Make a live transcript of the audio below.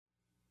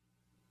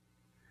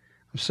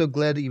I'm so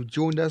glad that you've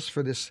joined us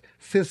for this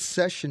fifth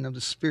session of the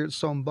Spirit,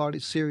 Soul, and Body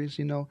series.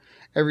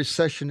 Every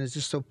session is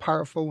just so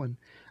powerful, and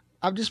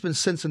I've just been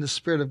sensing the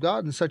Spirit of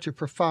God in such a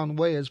profound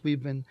way as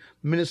we've been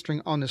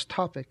ministering on this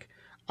topic.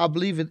 I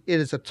believe it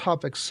is a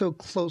topic so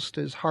close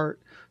to his heart,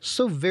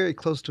 so very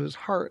close to his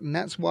heart, and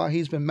that's why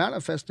he's been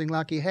manifesting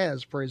like he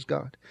has, praise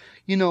God.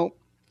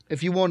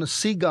 If you want to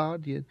see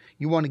God,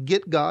 you want to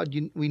get God,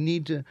 we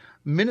need to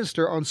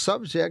minister on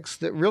subjects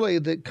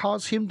that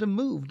cause him to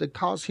move, that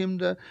cause him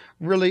to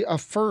really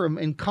affirm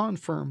and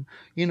confirm,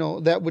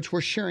 that which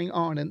we're sharing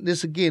on. And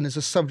this, again, is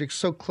a subject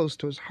so close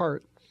to his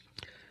heart.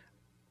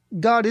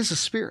 God is a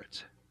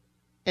spirit.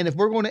 And if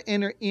we're going to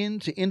enter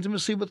into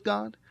intimacy with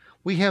God,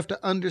 we have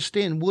to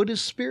understand what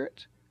is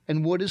spirit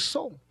and what is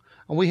soul.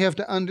 And we have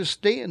to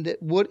understand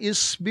that what is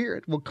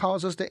spirit will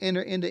cause us to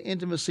enter into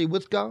intimacy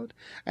with God.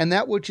 And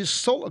that which is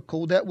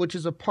soulical, that which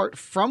is apart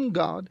from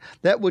God,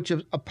 that which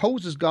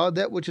opposes God,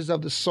 that which is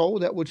of the soul,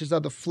 that which is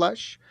of the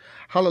flesh,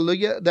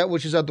 hallelujah, that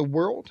which is of the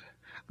world,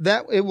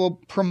 that it will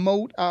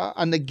promote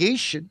a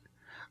negation,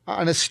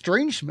 an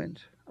estrangement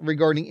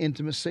regarding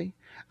intimacy.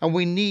 And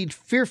we need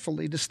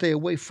fearfully to stay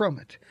away from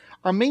it.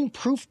 Our main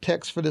proof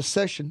text for this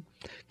session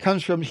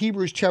comes from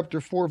Hebrews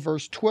chapter 4,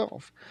 verse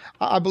 12.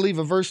 I believe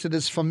a verse that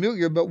is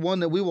familiar, but one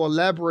that we will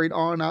elaborate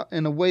on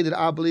in a way that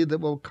I believe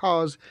that will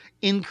cause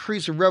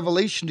increased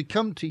revelation to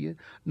come to you,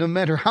 no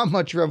matter how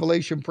much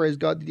revelation, praise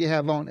God, that you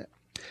have on it.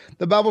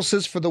 The Bible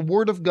says, "For the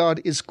word of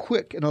God is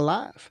quick and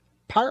alive,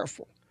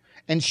 powerful,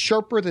 and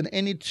sharper than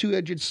any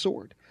two-edged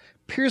sword,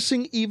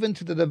 piercing even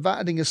to the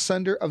dividing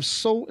asunder of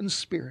soul and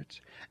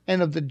spirit,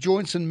 and of the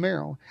joints and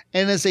marrow,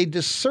 and is a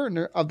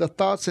discerner of the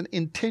thoughts and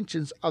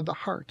intentions of the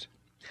heart."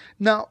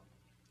 Now,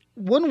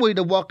 one way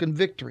to walk in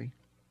victory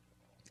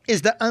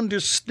is to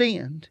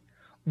understand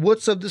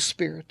what's of the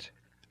spirit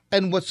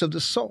and what's of the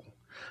soul.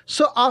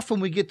 So often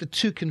we get the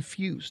two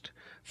confused.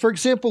 For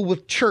example,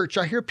 with church,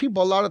 I hear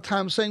people a lot of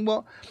times saying,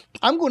 well,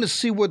 I'm going to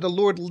see where the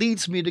Lord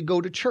leads me to go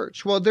to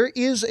church. Well, there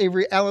is a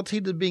reality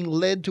to being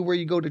led to where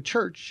you go to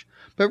church.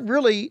 But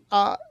really,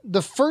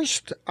 the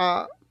first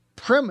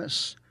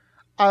premise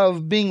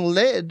of being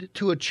led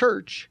to a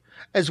church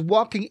as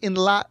walking in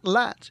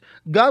light.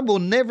 God will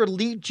never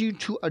lead you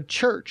to a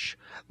church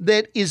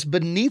that is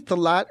beneath the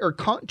light or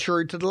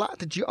contrary to the light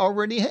that you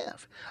already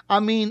have. I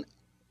mean,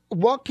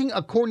 walking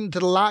according to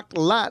the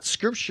light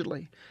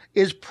scripturally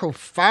is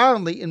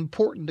profoundly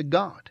important to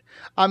God.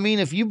 I mean,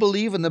 if you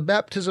believe in the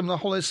baptism of the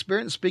Holy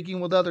Spirit and speaking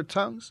with other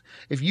tongues,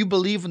 if you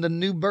believe in the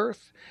new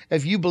birth,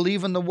 if you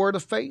believe in the word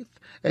of faith,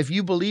 if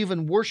you believe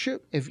in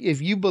worship, if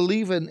you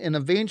believe in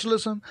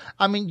evangelism,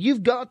 I mean,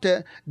 you've got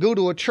to go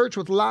to a church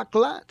with light.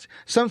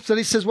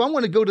 Somebody says, well, I'm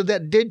going to go to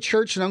that dead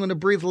church and I'm going to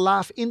breathe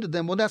life into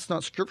them. Well, that's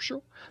not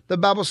scriptural. The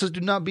Bible says,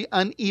 do not be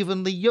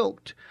unevenly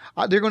yoked.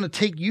 They're going to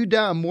take you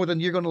down more than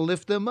you're going to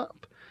lift them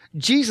up.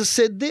 Jesus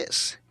said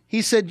this.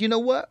 He said, you know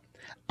what?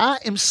 I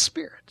am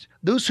spirit.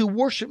 Those who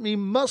worship me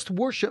must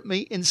worship me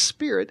in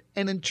spirit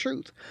and in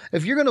truth.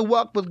 If you're going to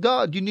walk with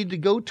God, you need to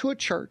go to a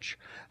church,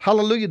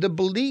 hallelujah, that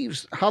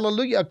believes,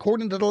 hallelujah,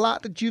 according to the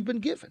light that you've been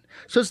given.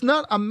 So it's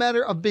not a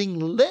matter of being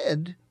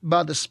led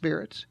by the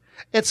Spirit.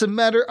 It's a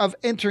matter of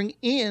entering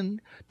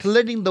in to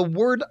letting the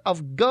word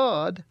of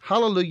God,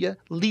 hallelujah,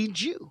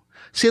 lead you.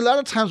 See, a lot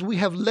of times we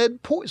have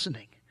lead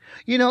poisoning.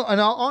 In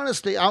all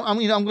honesty, I'm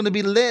going to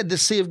be led to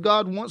see if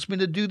God wants me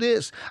to do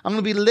this. I'm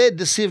going to be led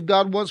to see if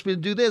God wants me to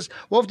do this.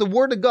 Well, if the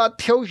Word of God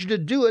tells you to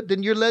do it,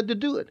 then you're led to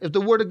do it. If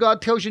the Word of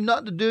God tells you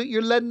not to do it,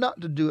 you're led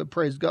not to do it,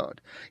 praise God.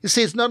 You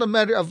see, it's not a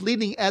matter of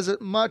leading as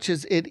much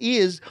as it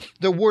is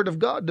the Word of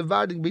God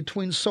dividing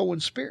between soul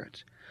and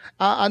spirit.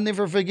 I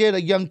never forget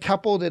a young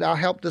couple that I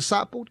helped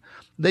disciple.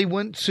 They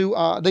moved to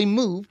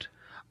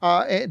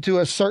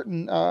a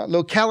certain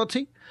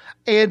locality,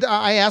 and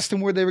I asked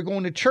them where they were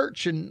going to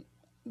church, and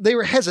they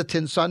were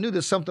hesitant, so I knew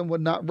that something was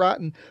not right.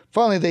 And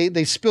finally,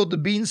 they spilled the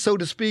beans, so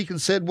to speak,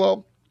 and said,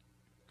 well,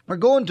 we're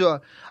going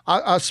to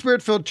a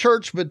spirit-filled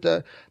church, but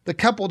the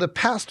couple that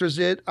pastors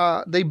it,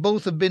 they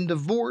both have been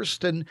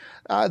divorced, and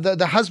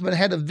the husband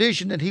had a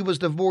vision that he was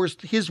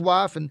divorced his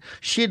wife, and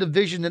she had a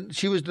vision that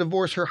she was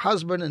divorced her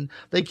husband, and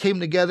they came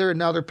together, and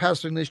now they're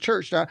pastoring this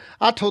church. Now,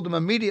 I told them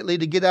immediately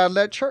to get out of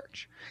that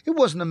church. It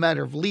wasn't a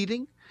matter of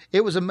leading.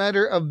 It was a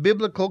matter of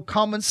biblical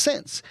common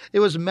sense. It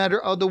was a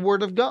matter of the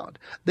Word of God.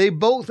 They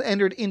both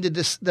entered into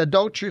the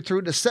adultery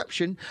through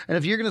deception. And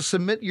if you're going to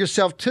submit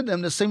yourself to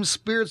them, the same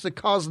spirits that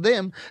caused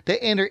them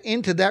to enter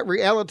into that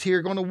reality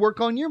are going to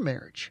work on your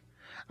marriage.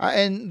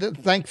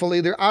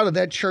 Thankfully, they're out of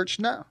that church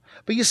now.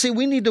 But you see,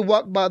 we need to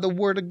walk by the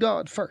Word of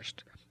God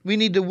first. We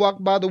need to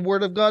walk by the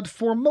Word of God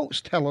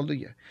foremost.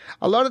 Hallelujah.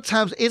 A lot of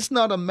times it's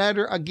not a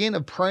matter, again,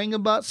 of praying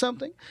about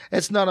something.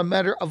 It's not a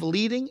matter of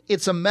leading.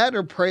 It's a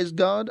matter, praise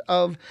God,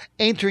 of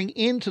entering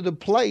into the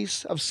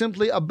place of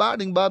simply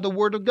abiding by the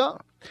Word of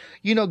God.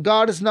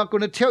 God is not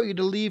going to tell you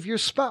to leave your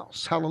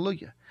spouse.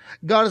 Hallelujah.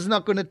 God is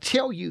not going to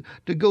tell you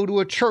to go to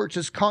a church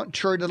that's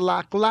contrary to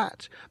like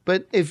light.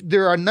 But if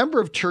there are a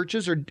number of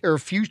churches or a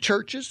few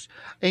churches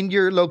in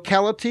your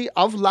locality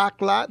of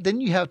like light,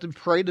 then you have to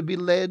pray to be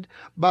led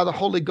by the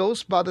Holy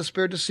Ghost, by the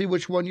Spirit, to see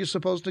which one you're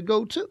supposed to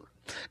go to.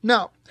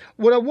 Now,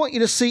 what I want you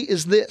to see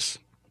is this.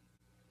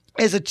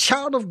 As a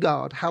child of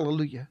God,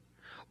 hallelujah,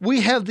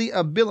 we have the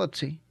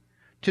ability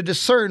to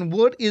discern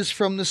what is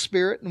from the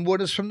Spirit and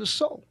what is from the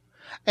soul.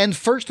 And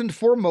first and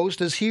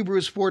foremost, as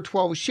Hebrews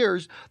 4:12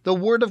 shares, the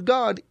Word of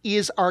God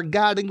is our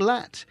guiding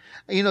light.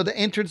 You know, the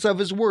entrance of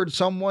His Word,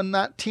 Psalm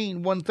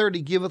 119,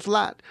 130, giveth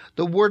light.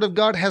 The Word of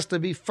God has to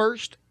be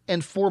first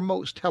and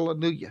foremost.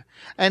 Hallelujah.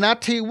 And I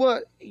tell you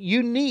what,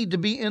 you need to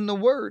be in the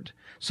Word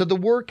so the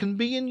Word can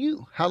be in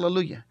you.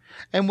 Hallelujah.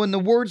 And when the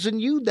Word's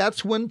in you,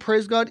 that's when,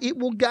 praise God, it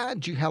will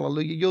guide you.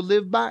 Hallelujah. You'll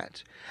live by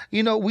it.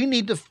 You know, we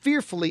need to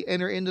fearfully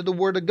enter into the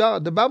Word of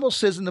God. The Bible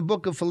says in the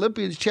book of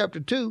Philippians chapter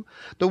 2,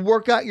 to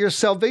work out your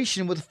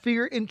salvation with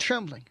fear and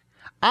trembling.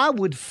 I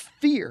would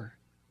fear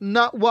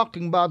not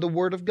walking by the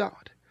Word of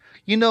God.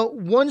 You know,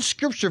 one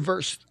scripture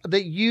verse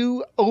that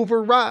you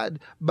override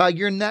by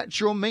your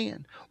natural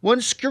man,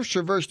 one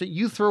scripture verse that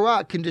you throw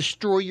out can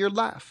destroy your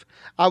life.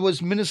 I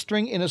was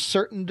ministering in a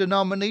certain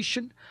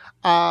denomination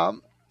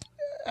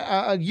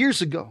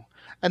years ago,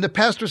 and the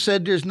pastor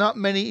said, there's not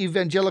many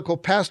evangelical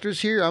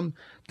pastors here. I'm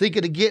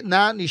thinking of getting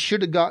out, and he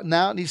should have gotten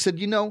out. And he said,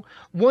 you know,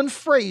 one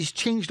phrase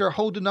changed our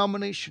whole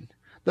denomination.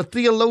 The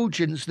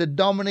theologians that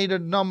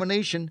dominated the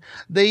denomination,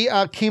 they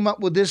came up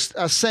with this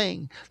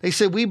saying. They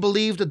said, we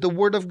believe that the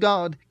Word of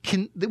God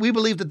we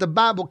believe that the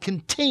Bible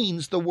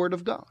contains the Word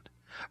of God,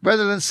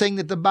 rather than saying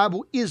that the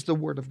Bible is the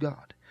Word of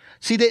God.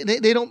 See,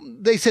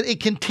 they said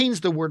it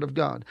contains the Word of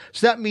God.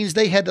 So that means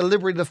they had the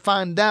liberty to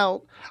find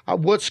out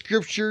what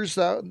scriptures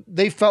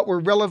they felt were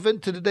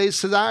relevant to today's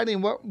society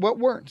and what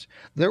weren't.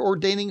 They're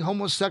ordaining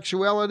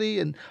homosexuality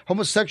and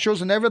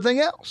homosexuals and everything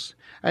else.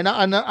 And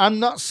I'm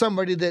not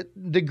somebody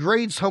that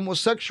degrades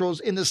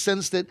homosexuals in the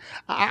sense that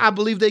I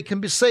believe they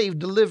can be saved,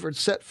 delivered,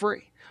 set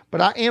free. But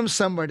I am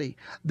somebody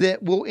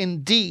that will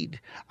indeed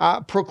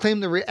proclaim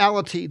the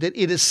reality that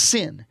it is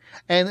sin.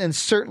 And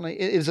certainly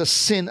it is a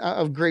sin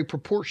of great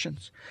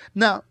proportions.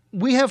 Now,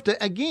 we have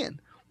to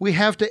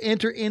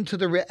enter into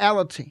the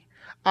reality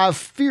of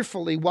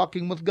fearfully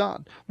walking with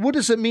God. What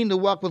does it mean to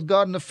walk with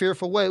God in a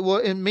fearful way? Well,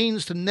 it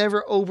means to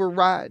never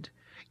override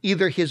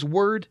either His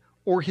Word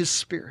or His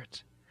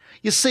Spirit.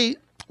 You see,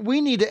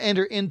 we need to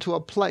enter into a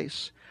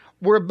place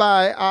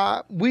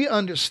whereby we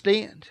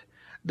understand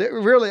that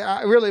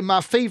really my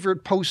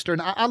favorite poster,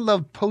 and I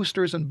love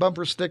posters and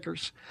bumper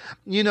stickers,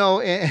 you know,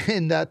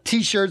 and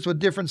T-shirts with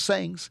different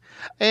sayings.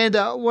 And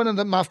one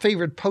of my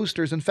favorite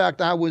posters, in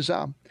fact, I was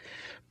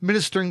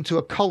ministering to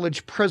a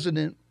college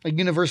president, a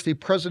university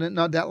president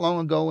not that long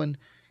ago, and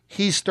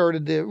he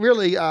started to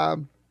really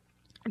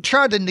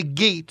try to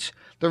negate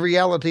the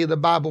reality of the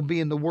Bible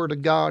being the Word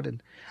of God.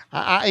 And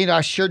I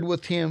shared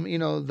with him,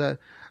 the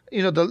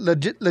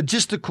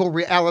logistical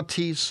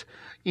realities,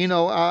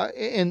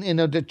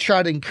 and to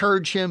try to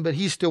encourage him, but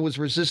he still was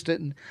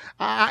resistant.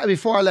 And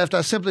before I left, I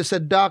simply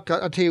said, Doc,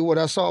 I'll tell you what,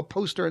 I saw a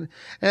poster, and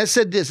it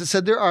said this. It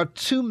said, there are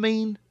two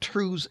main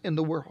truths in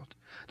the world.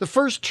 The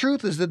first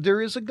truth is that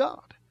there is a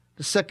God.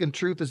 The second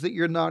truth is that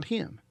you're not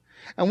Him.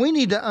 And we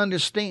need to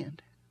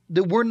understand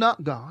that we're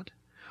not God.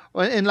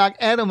 And like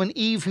Adam and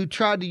Eve, who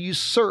tried to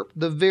usurp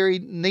the very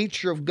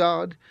nature of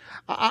God,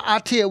 I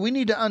tell you, we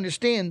need to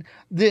understand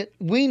that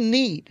we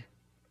need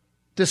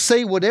to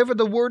say whatever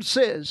the Word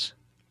says,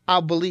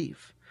 I'll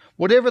believe.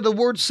 Whatever the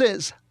Word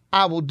says,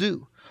 I will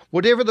do.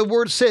 Whatever the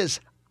Word says,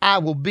 I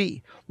will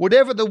be.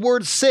 Whatever the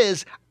Word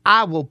says,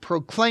 I will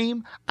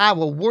proclaim, I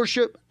will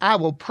worship, I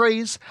will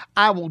praise,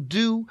 I will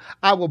do,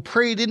 I will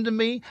pray it into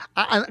me.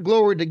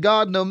 Glory to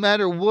God, no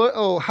matter what,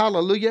 oh,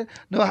 hallelujah,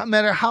 no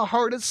matter how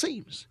hard it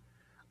seems.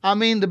 I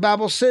mean, the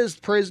Bible says,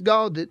 praise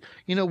God, that,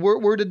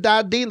 we're to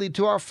die daily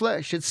to our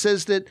flesh. It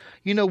says that,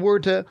 we're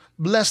to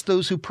bless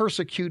those who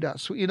persecute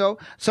us.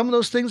 Some of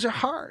those things are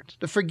hard,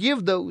 to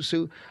forgive those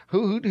who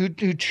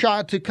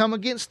try to come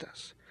against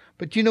us.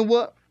 But you know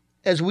what?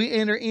 As we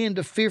enter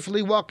into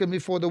fearfully walking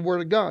before the Word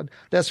of God,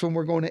 that's when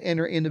we're going to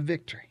enter into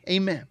victory.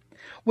 Amen.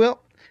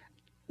 Well,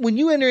 when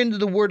you enter into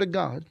the Word of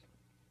God,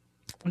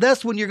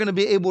 that's when you're going to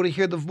be able to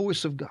hear the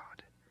voice of God.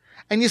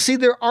 And you see,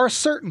 there are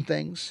certain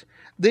things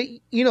that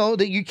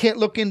you can't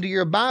look into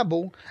your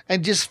Bible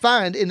and just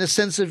find, in the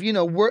sense of,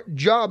 what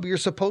job you're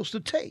supposed to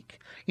take,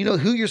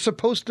 who you're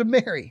supposed to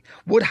marry,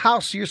 what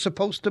house you're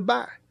supposed to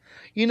buy.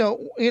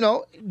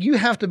 You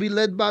have to be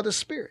led by the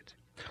Spirit.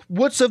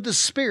 What's of the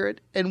Spirit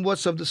and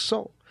what's of the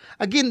soul?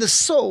 Again, the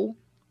soul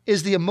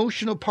is the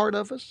emotional part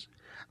of us,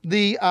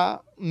 the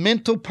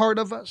mental part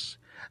of us.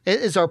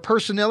 It is our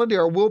personality,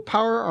 our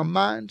willpower, our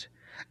mind.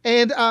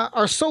 And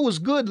our soul is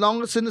good long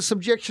as it's in the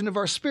subjection of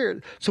our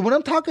spirit. So when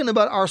I'm talking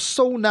about our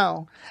soul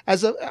now,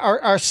 as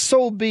our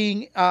soul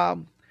being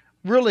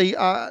really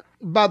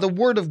by the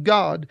word of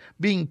God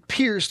being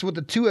pierced with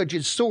a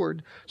two-edged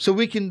sword so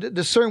we can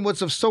discern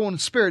what's of soul and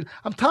spirit.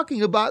 I'm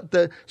talking about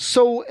the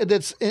soul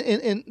that's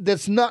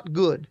not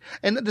good,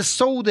 and the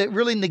soul that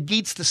really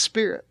negates the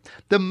spirit,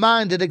 the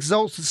mind that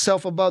exalts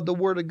itself above the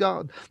word of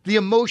God, the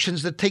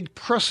emotions that take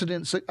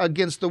precedence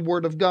against the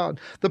word of God,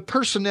 the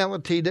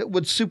personality that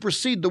would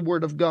supersede the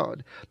word of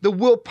God, the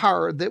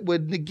willpower that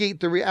would negate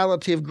the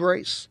reality of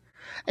grace.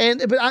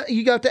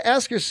 You got to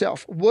ask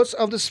yourself, what's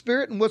of the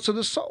spirit and what's of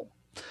the soul?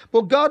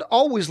 Well, God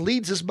always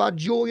leads us by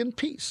joy and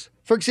peace.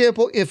 For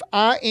example, if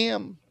I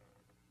am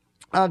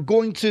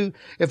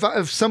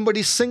if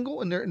somebody's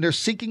single and they're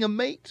seeking a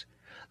mate,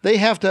 they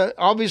have to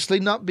obviously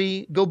not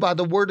go by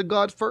the word of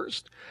God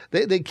first.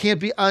 They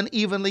can't be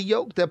unevenly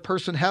yoked. That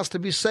person has to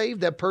be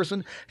saved. That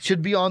person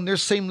should be on their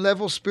same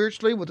level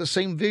spiritually with the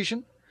same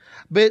vision.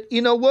 But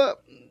you know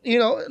what?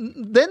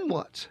 Then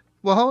what?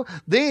 Well,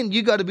 then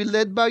you got to be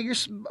led by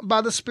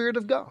the Spirit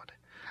of God.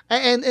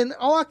 And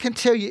all I can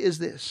tell you is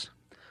this.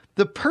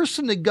 The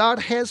person that God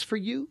has for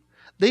you,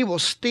 they will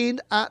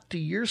stand out to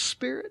your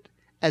spirit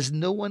as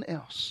no one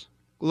else.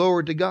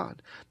 Glory to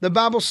God. The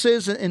Bible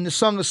says in the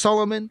Song of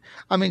Solomon,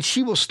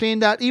 she will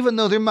stand out, even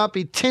though there might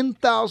be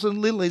 10,000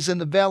 lilies in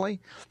the valley.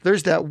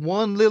 There's that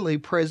one lily,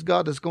 praise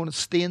God, that's going to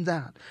stand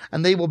out.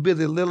 And they will be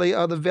the lily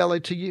of the valley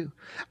to you.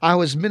 I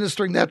was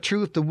ministering that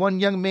truth to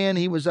one young man.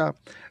 He was a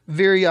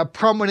very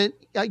prominent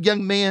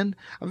young man,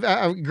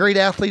 a great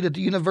athlete at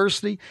the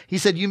university. He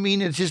said, "You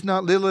mean it's just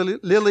not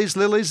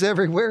lilies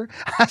everywhere?"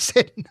 I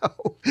said,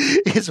 "No,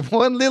 it's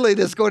one lily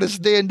that's going to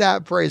stand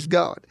out, praise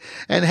God.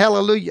 And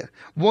hallelujah.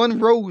 One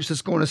rose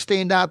that's going to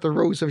stand out, the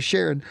rose of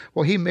Sharon."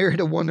 Well, he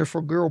married a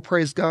wonderful girl,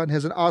 praise God, and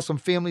has an awesome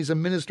family. He's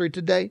in ministry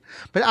today.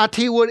 But I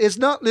tell you what, it's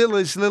not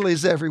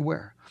lilies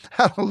everywhere.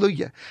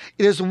 Hallelujah.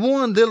 It is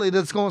one lily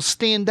that's going to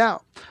stand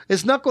out.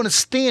 It's not going to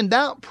stand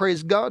out,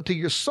 praise God, to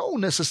your soul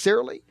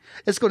necessarily.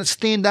 It's going to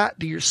stand out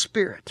to your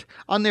spirit.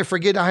 I'll never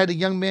forget, I had a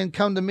young man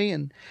come to me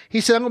and he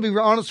said, "I'm going to be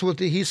honest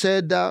with you." He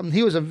said,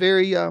 he was a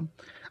very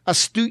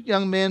astute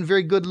young man,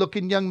 very good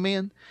looking young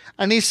man.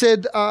 And he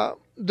said,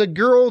 the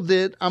girl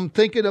that I'm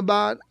thinking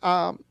about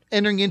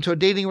entering into a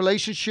dating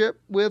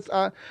relationship with,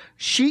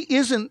 she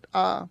isn't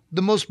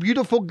the most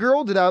beautiful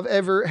girl that I've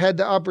ever had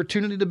the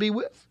opportunity to be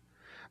with.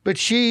 But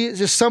she is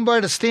just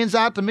somebody that stands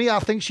out to me. I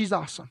think she's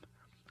awesome.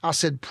 I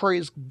said,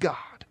 "Praise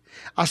God."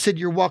 I said,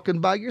 "You're walking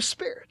by your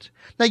spirit."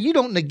 Now, you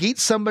don't negate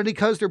somebody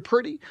because they're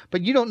pretty, but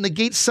you don't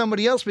negate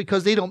somebody else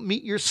because they don't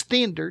meet your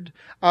standard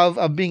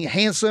of being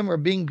handsome or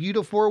being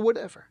beautiful or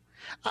whatever.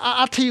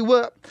 I'll tell you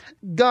what,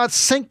 God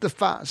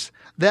sanctifies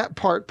that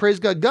part. Praise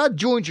God. God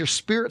joins your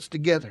spirits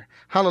together.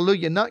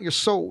 Hallelujah. Not your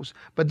souls,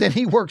 but then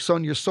he works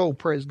on your soul.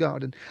 Praise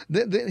God.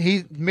 And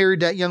he married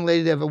that young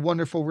lady to have a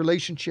wonderful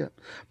relationship.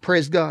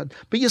 Praise God.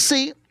 But you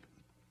see,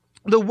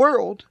 the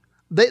world,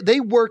 they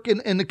work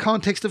in the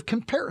context of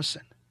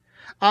comparison.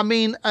 On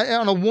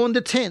a 1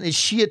 to 10, is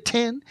she a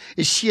 10?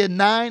 Is she a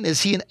 9?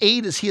 Is he an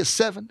 8? Is he a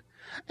 7?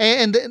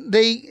 And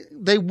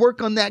they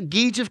work on that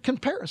gauge of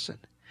comparison.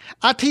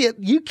 I tell you,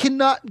 you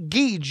cannot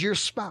gauge your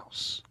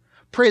spouse.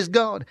 Praise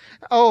God.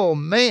 Oh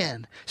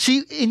man.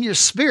 In your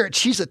spirit,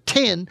 she's a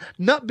 10,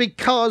 not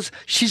because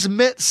she's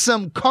met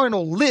some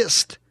carnal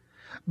list,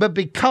 but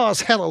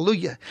because,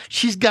 hallelujah,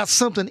 she's got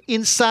something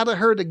inside of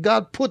her that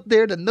God put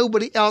there that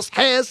nobody else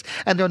has,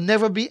 and there'll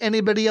never be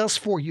anybody else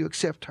for you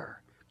except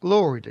her.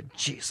 Glory to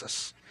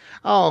Jesus.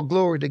 Oh,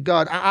 glory to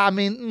God.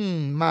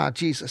 My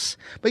Jesus.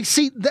 But you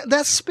see,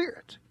 that's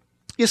spirit.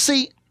 You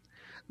see,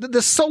 the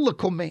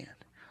solical man,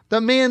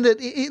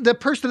 the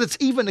person that's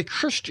even a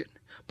Christian,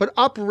 but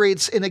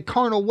operates in a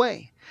carnal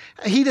way.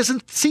 He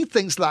doesn't see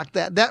things like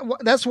that.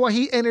 That's why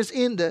he enters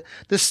into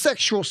the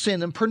sexual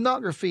sin and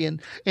pornography and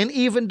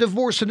even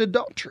divorce and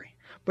adultery.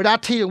 But I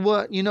tell you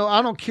what,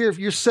 I don't care if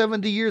you're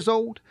 70 years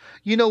old.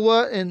 You know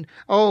what? And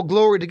oh,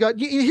 glory to God.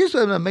 Here's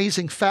an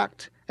amazing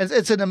fact.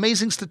 It's an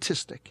amazing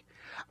statistic.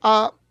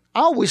 I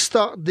always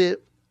thought that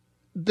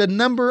the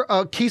number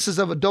of cases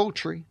of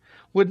adultery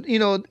would,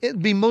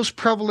 it'd be most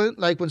prevalent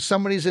like when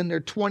somebody's in their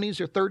 20s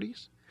or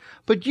 30s.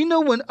 But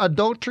when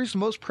adultery is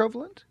most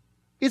prevalent?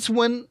 It's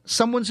when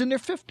someone's in their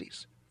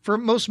 50s, for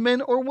most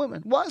men or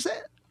women. Why is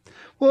that?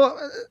 Well,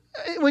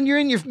 when you're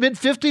in your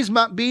mid-50s,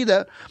 might be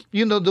the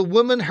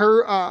woman,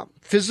 her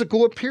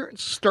physical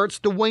appearance starts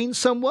to wane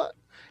somewhat.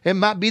 It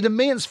might be the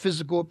man's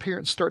physical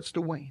appearance starts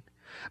to wane.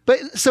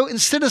 But so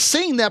instead of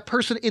seeing that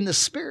person in the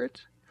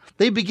spirit,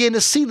 they begin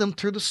to see them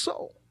through the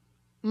soul.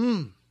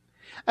 And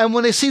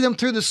when they see them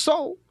through the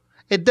soul,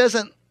 it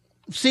doesn't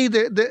see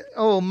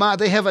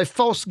they have a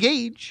false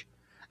gauge.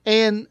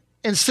 And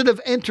instead of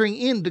entering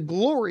into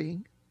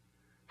glorying,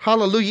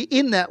 hallelujah,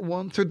 in that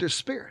one through their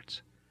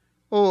spirits.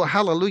 Oh,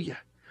 hallelujah.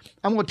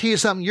 I'm going to tell you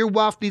something. Your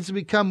wife needs to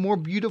become more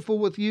beautiful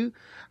with you.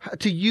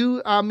 To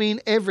you,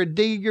 every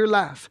day of your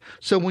life.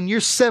 So when you're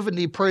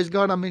 70, praise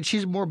God,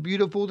 she's more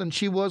beautiful than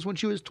she was when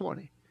she was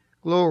 20.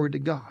 Glory to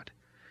God.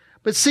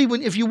 But see,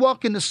 if you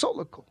walk in the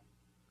solical,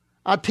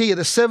 I tell you,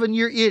 the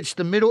 7-year itch,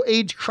 the middle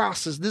age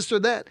crisis, this or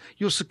that,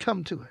 you'll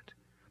succumb to it.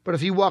 But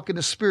if you walk in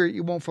the Spirit,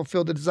 you won't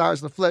fulfill the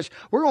desires of the flesh.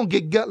 We're going to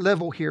get gut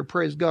level here,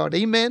 praise God.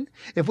 Amen?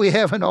 If we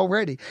haven't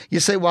already. You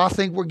say, well, I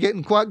think we're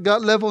getting quite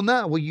gut level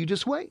now. Well, you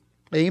just wait.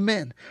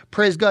 Amen.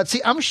 Praise God.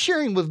 See, I'm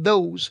sharing with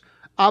those,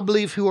 I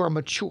believe, who are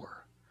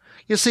mature.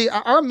 You see,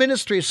 our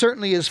ministry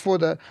certainly is for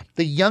the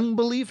young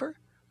believer,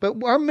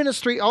 but our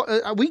ministry,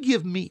 we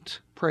give meat,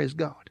 praise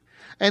God.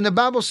 And the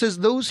Bible says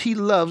those he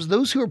loves,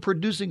 those who are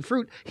producing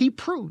fruit, he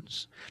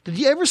prunes. Did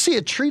you ever see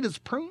a tree that's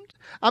pruned?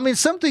 I mean,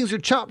 some things are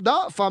chopped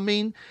off. I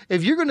mean,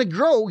 if you're going to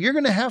grow, you're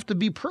going to have to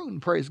be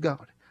pruned, praise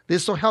God.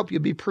 This will help you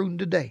be pruned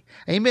today.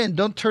 Amen.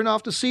 Don't turn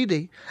off the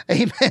CD.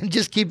 Amen.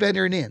 Just keep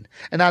entering in.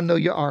 And I know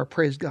you are,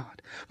 praise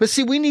God. But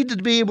see, we need to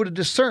be able to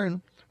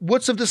discern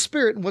what's of the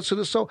Spirit and what's of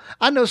the soul.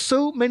 I know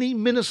so many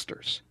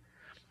ministers,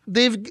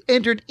 they've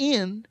entered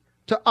in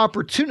to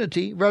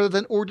opportunity rather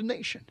than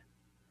ordination.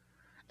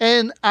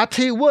 And I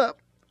tell you what,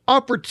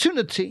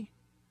 opportunity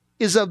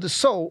is of the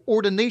soul.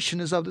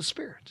 Ordination is of the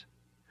Spirit.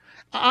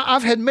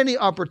 I've had many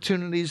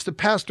opportunities to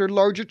pastor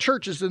larger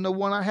churches than the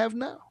one I have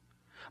now.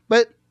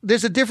 But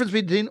there's a difference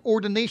between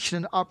ordination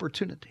and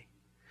opportunity.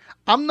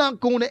 I'm not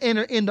going to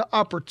enter into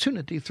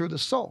opportunity through the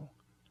soul.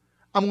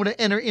 I'm going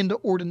to enter into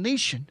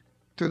ordination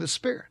through the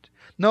Spirit.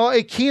 Now,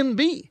 it can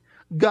be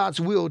God's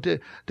will to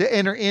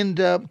enter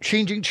into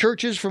changing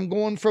churches from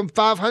going from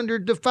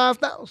 500 to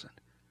 5,000.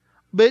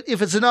 But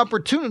if it's an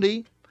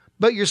opportunity,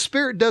 but your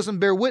spirit doesn't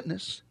bear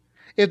witness,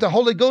 if the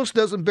Holy Ghost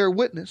doesn't bear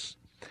witness,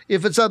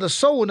 if it's of the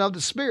soul and of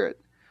the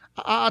Spirit,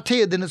 I tell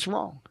you, then it's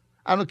wrong.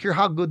 I don't care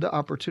how good the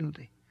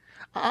opportunity.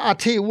 I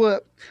tell you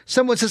what,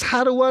 someone says,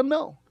 how do I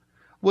know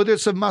whether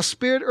it's of my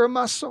spirit or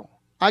my soul?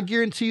 I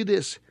guarantee you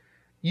this.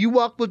 You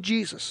walk with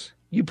Jesus.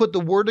 You put the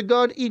Word of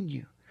God in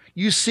you.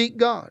 You seek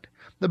God.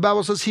 The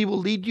Bible says he will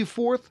lead you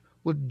forth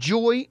with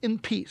joy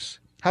and peace.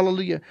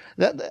 Hallelujah.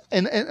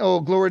 And oh,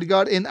 glory to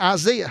God. In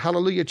Isaiah,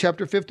 hallelujah,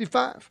 chapter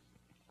 55.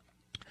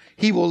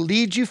 He will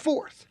lead you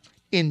forth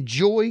in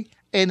joy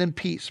and in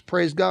peace.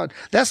 Praise God.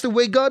 That's the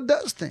way God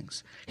does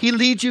things. He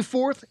leads you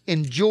forth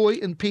in joy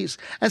and peace.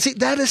 And see,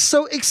 that is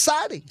so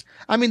exciting.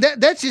 I mean,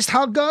 that's just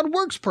how God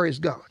works, praise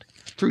God.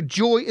 Through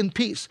joy and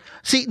peace.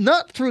 See,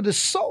 not through the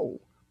soul,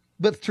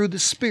 but through the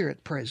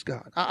Spirit, praise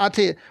God. I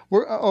tell you,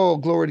 oh,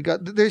 glory to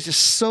God. There's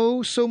just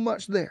so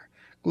much there.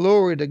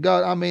 Glory to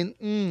God. I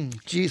mean,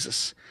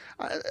 Jesus.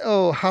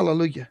 Oh,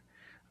 hallelujah.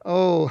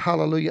 Oh,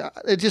 hallelujah.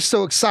 It's just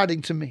so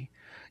exciting to me.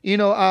 You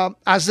know,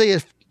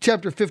 Isaiah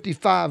chapter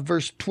 55,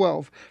 verse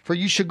 12. For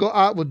you shall go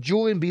out with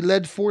joy and be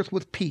led forth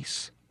with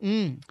peace.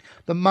 The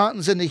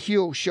mountains and the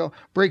hills shall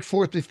break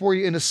forth before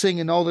you in a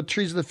singing. All the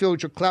trees of the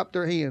field shall clap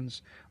their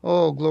hands.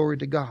 Oh, glory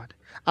to God.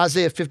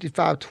 Isaiah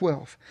 55,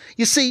 12.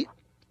 You see,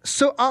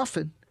 so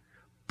often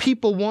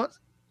people want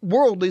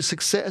worldly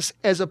success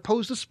as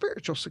opposed to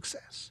spiritual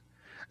success.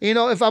 You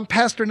know, if I'm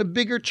pastoring a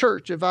bigger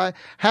church, if I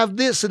have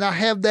this and I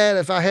have that,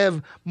 if I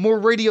have more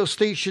radio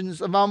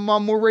stations, if I'm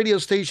on more radio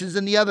stations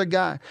than the other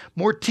guy,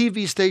 more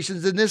TV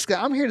stations than this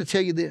guy, I'm here to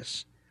tell you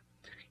this.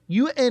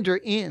 You enter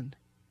in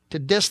to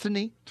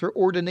destiny through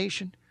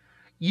ordination,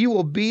 you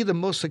will be the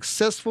most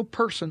successful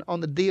person on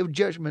the day of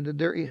judgment that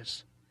there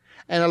is.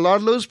 And a lot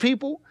of those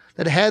people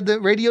that had the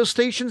radio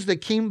stations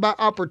that came by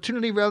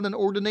opportunity rather than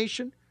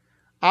ordination,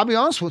 I'll be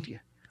honest with you,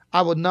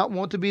 I would not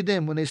want to be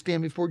them when they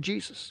stand before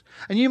Jesus.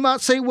 And you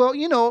might say, well,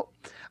 you know,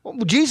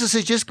 Jesus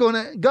is just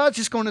God's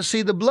just going to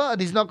see the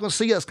blood. He's not going to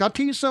see us. Can I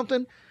tell you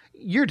something?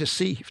 You're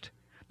deceived.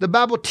 The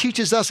Bible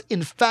teaches us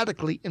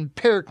emphatically,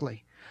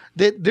 empirically,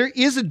 that there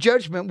is a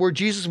judgment where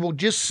Jesus will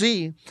just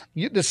see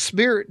the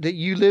Spirit that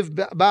you live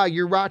by,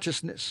 your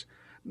righteousness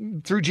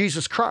through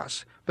Jesus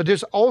Christ. But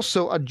there's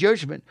also a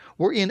judgment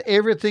wherein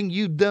everything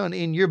you've done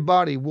in your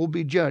body will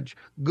be judged,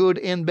 good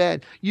and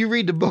bad. You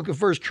read the book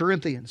of 1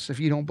 Corinthians if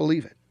you don't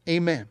believe it.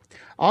 Amen.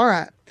 All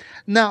right.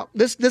 Now,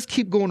 let's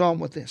keep going on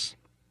with this.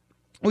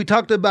 We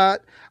talked about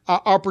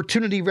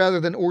opportunity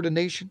rather than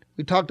ordination.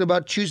 We talked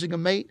about choosing a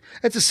mate.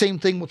 It's the same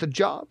thing with a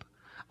job.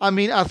 I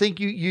mean, I think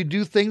you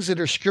do things that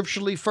are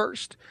scripturally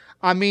first.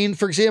 I mean,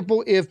 for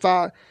example, if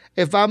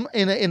I'm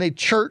in a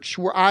church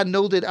where I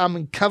know that I'm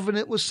in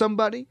covenant with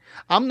somebody,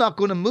 I'm not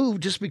going to move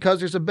just because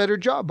there's a better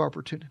job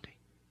opportunity.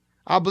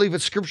 I believe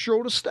it's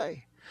scriptural to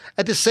stay.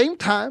 At the same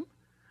time,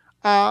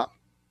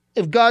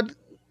 if God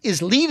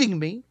is leading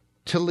me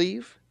to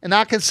leave, and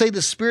I can say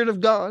the Spirit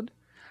of God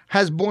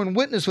has borne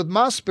witness with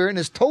my spirit and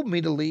has told me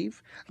to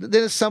leave,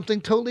 then it's something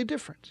totally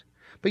different.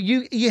 But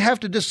you have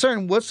to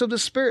discern what's of the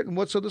Spirit and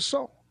what's of the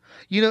soul.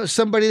 You know,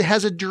 somebody that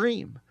has a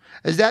dream.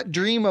 Is that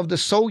dream of the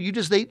soul? You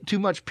just ate too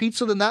much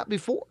pizza the night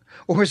before?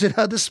 Or is it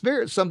of the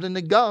Spirit, something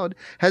that God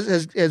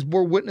has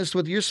bore witness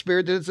with your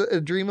spirit that it's a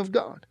dream of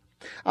God?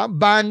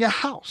 Buying a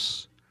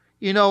house.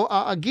 You know,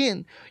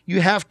 again,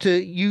 you have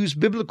to use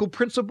biblical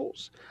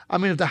principles. I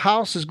mean, if the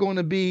house is going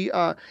to be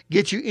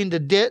get you into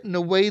debt in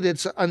a way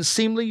that's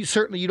unseemly,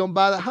 you don't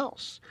buy the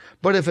house.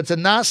 But if it's a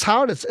nice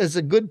house, it's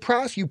a good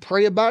price, you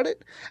pray about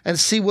it and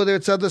see whether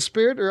it's of the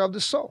Spirit or of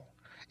the soul.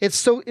 It's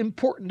so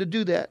important to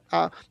do that.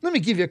 Let me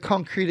give you a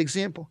concrete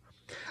example.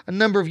 A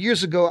number of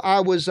years ago, I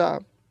was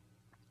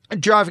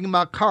driving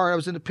my car. I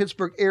was in the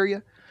Pittsburgh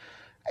area.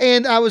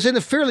 And I was in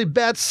a fairly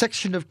bad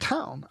section of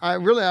town. I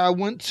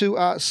went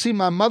to see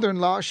my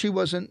mother-in-law. She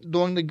wasn't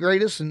doing the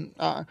greatest, and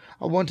I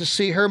went to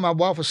see her. My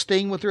wife was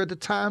staying with her at the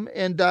time,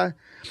 and I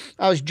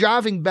was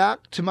driving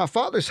back to my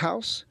father's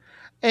house,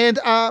 and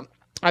a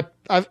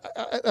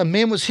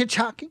man was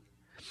hitchhiking,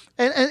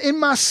 and in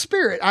my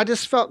spirit, I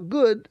just felt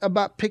good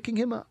about picking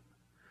him up.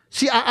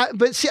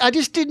 I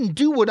just didn't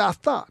do what I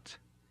thought.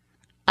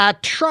 I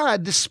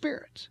tried the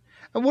Spirit.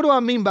 And what do I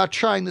mean by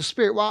trying the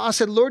Spirit? Well, I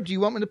said, Lord, do you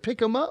want me to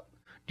pick him up?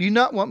 Do you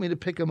not want me to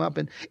pick him up?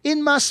 And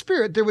in my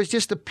spirit, there was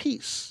just a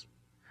peace.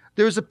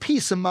 There was a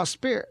peace in my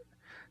spirit.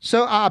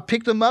 So I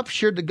picked him up,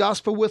 shared the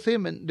gospel with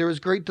him, and there was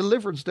great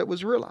deliverance that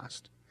was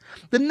realized.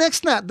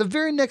 The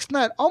very next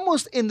night,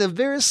 almost in the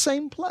very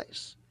same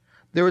place,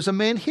 there was a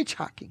man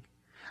hitchhiking.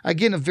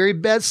 Again, a very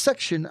bad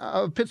section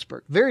of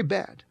Pittsburgh, very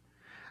bad.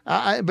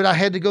 But I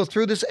had to go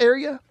through this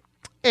area.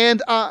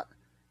 And,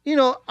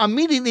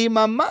 immediately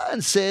my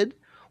mind said,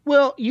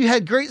 well, you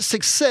had great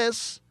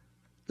success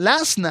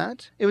last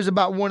night. It was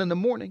about 1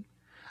 a.m.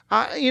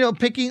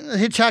 Picking a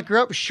hitchhiker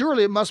up.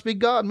 Surely it must be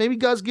God. Maybe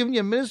God's giving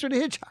you a minister to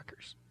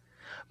hitchhikers.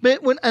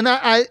 But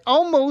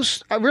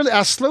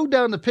I slowed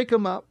down to pick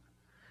him up.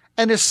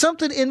 And there's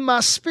something in my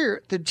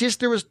spirit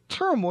there was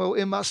turmoil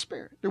in my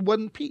spirit. There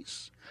wasn't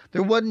peace.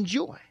 There wasn't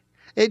joy.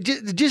 It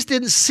just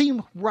didn't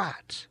seem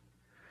right.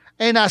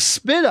 And I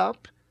sped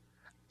up.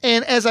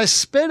 And as I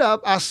sped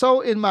up, I saw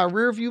in my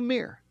rearview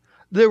mirror,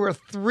 there were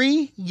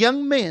 3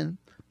 young men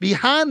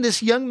behind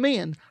this young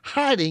man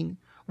hiding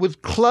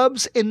with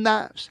clubs and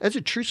knives. That's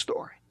a true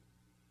story.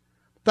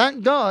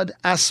 Thank God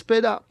I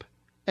sped up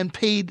and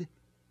paid.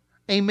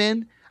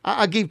 Amen.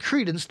 I gave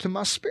credence to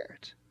my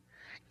spirit.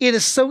 It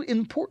is so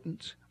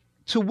important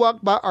to walk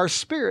by our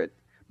spirit,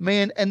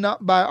 man, and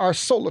not by our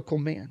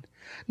soulical man.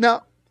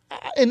 Now,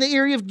 in the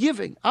area of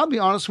giving, I'll be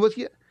honest with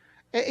you.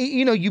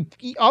 You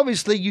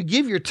obviously you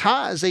give your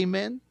tithes,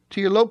 amen, to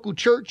your local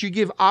church. You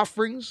give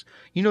offerings,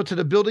 to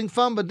the building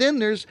fund. But then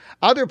there's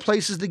other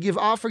places to give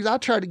offerings. I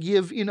try to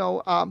give,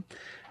 10%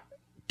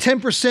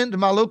 to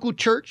my local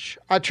church.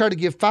 I try to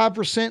give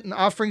 5% in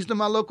offerings to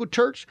my local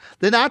church.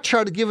 Then I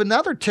try to give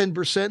another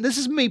 10%. This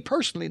is me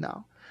personally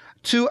now,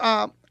 to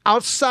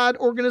outside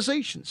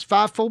organizations,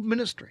 fivefold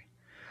ministry.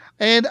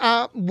 And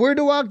where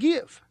do I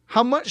give?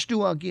 How much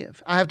do I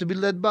give? I have to be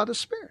led by the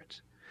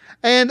Spirit.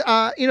 And,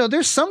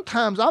 there's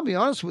sometimes, I'll be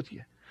honest with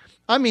you,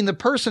 the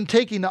person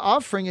taking the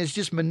offering is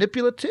just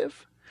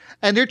manipulative,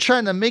 and they're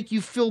trying to make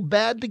you feel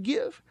bad to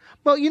give.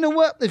 Well, you know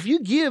what? If you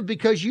give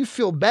because you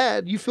feel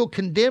bad, you feel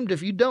condemned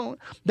if you don't,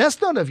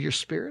 that's not of your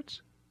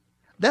spirit.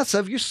 That's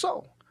of your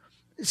soul.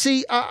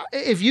 See,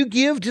 if you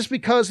give just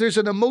because there's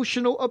an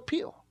emotional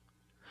appeal,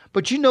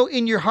 but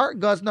in your heart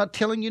God's not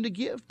telling you to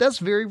give, that's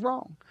very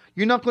wrong.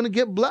 You're not going to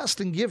get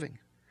blessed in giving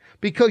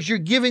because you're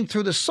giving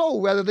through the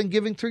soul rather than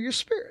giving through your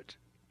spirit.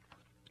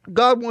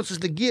 God wants us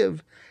to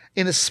give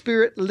in a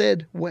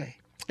spirit-led way.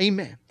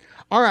 Amen.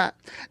 All right.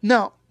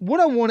 Now, what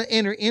I want to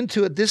enter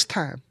into at this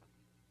time,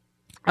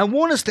 I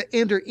want us to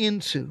enter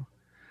into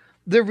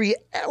the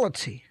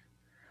reality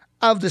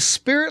of the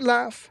spirit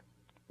life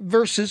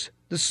versus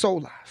the soul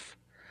life.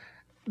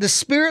 The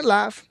spirit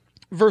life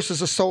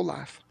versus the soul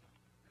life.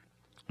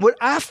 What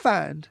I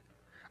find,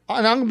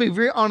 and I'm going to be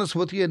very honest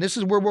with you, and this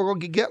is where we're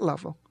going to get gut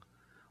level.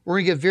 We're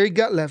going to get very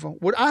gut level.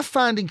 What I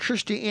find in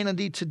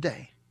Christianity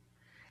today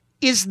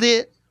is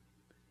that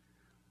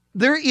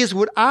there is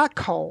what I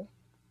call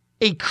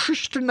a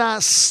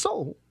Christianized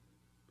soul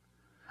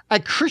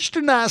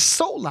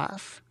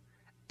life,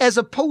 as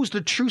opposed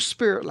to true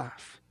spirit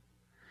life.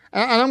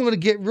 And I'm going to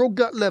get real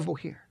gut level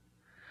here.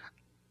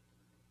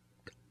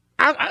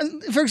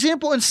 For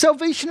example, in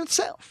salvation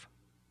itself,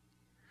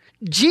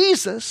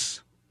 Jesus,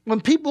 when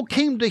people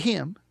came to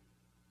him,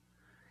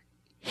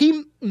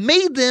 he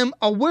made them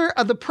aware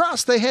of the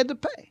price they had to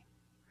pay.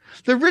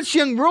 The rich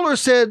young ruler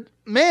said,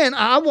 man,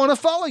 I want to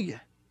follow you.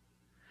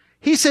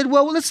 He said,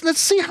 well, let's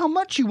see how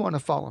much you want to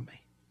follow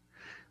me.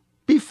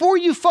 Before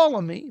you follow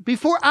me,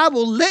 before I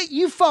will let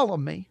you follow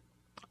me,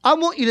 I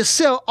want you to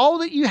sell all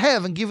that you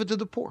have and give it to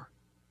the poor.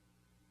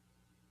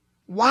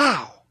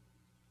 Wow.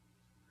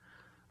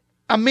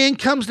 A man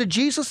comes to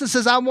Jesus and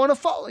says, I want to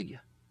follow you,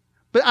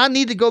 but I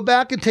need to go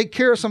back and take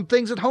care of some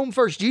things at home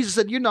first. Jesus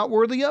said, you're not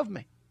worthy of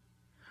me.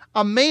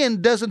 A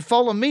man doesn't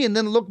follow me and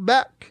then look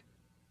back.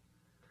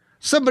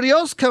 Somebody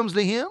else comes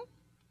to him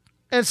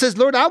and says,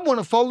 Lord, I want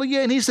to follow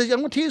you. And he says, I'm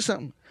going to tell you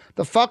something.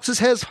 The foxes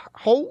has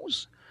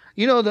holes.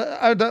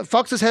 The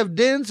foxes have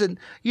dens, and,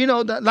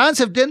 the lions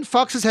have dens,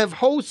 foxes have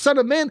holes. Son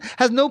of man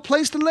has no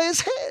place to lay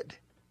his head.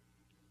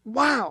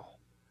 Wow.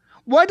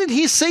 Why did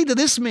he say to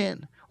this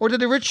man or to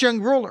the rich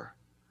young ruler,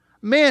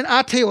 man,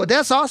 I tell you what,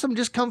 that's awesome.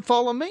 Just come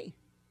follow me.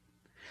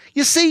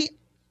 You see,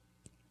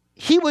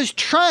 he was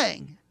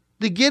trying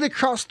to get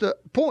across the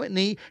point,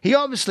 and he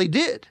obviously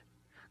did.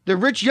 The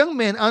rich young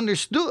man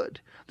understood.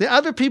 The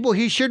other people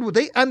he shared with,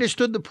 they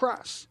understood the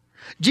price.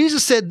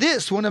 Jesus said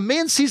this, when a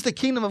man sees the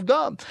kingdom of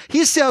God,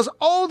 he sells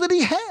all that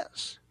he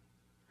has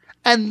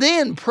and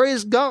then,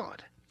 praise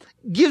God,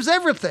 gives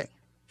everything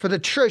for the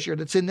treasure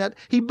that's in that.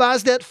 He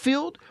buys that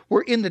field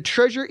wherein the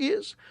treasure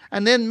is.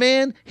 And then,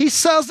 man, he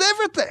sells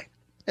everything.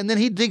 And then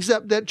he digs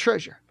up that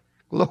treasure.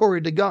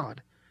 Glory to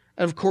God.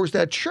 And of course,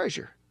 that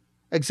treasure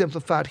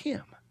exemplified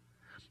him.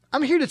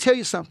 I'm here to tell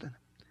you something.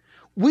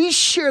 We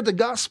share the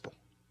gospel,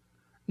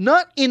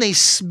 not in a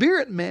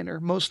spirit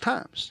manner most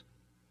times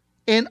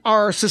in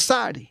our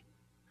society.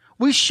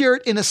 We share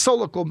it in a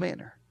solical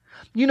manner.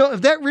 You know,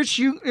 if that rich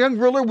young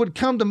ruler would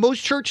come to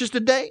most churches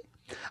today,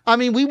 I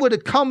mean, we would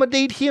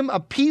accommodate him,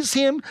 appease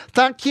him,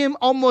 thank him,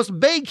 almost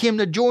beg him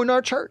to join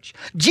our church.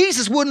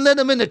 Jesus wouldn't let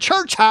him in the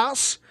church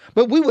house,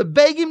 but we would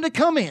beg him to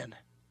come in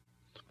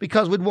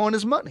because we'd want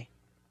his money.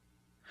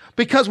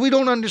 Because we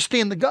don't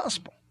understand the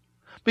gospel.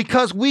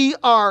 Because we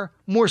are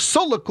more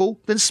solical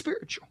than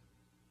spiritual.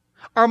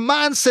 Our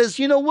mind says,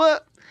 you know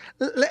what?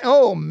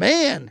 Oh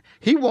man,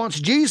 he wants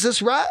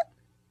Jesus, right?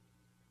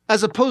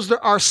 As opposed to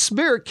our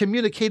spirit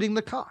communicating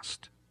the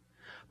cost.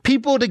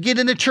 People to get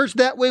into church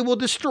that way will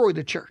destroy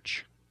the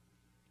church.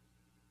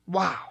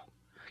 Wow.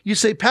 You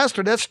say,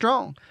 Pastor, that's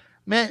strong.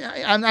 Man,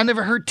 I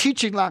never heard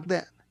teaching like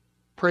that.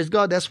 Praise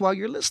God, that's why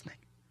you're listening.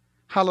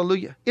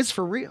 Hallelujah. It's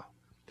for real.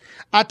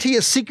 I tell you,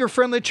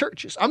 seeker-friendly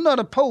churches. I'm not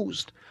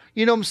opposed,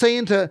 you know what I'm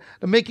saying, to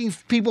making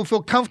people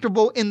feel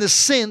comfortable in the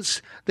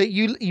sense that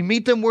you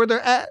meet them where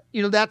they're at,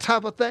 you know, that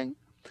type of thing.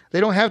 They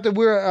don't have to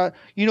wear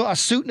a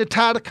suit and a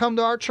tie to come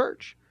to our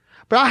church.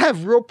 But I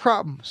have real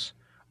problems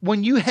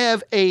when you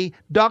have a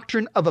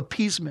doctrine of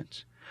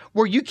appeasement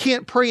where you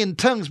can't pray in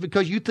tongues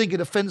because you think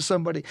it offends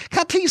somebody.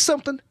 Can I tell you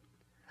something?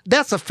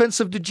 That's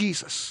offensive to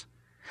Jesus.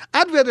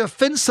 I'd rather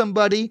offend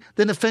somebody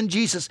than offend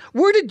Jesus.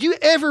 Where did you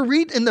ever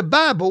read in the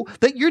Bible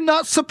that you're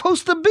not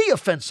supposed to be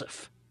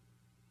offensive?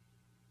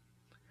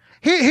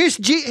 Can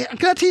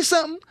I tell you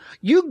something?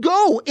 You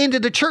go into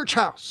the church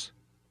house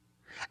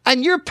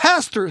and your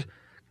pastor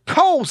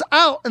calls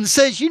out and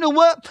says, you know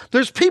what?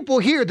 There's people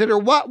here that are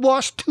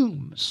whitewashed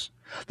tombs.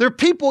 There are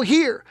people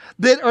here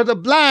that are the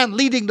blind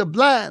leading the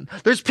blind.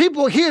 There's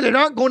people here that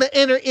aren't going to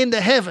enter into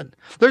heaven.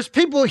 There's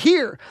people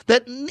here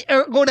that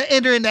are going to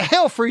enter into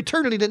hell for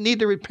eternity that need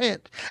to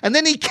repent. And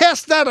then he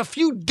casts out a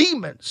few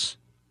demons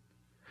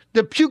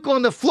that puke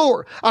on the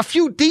floor, a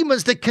few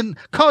demons that can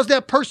cause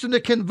that person to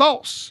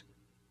convulse.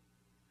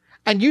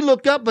 And you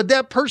look up at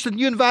that person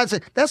you invite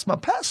and say, that's my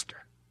pastor.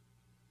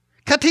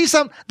 Can I tell you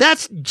something?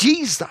 That's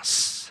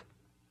Jesus.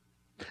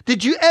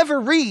 Did you ever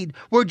read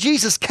where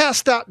Jesus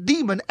cast out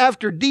demon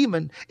after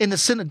demon in the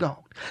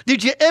synagogue?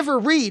 Did you ever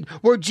read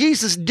where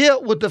Jesus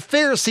dealt with the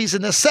Pharisees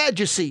and the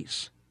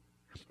Sadducees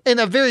in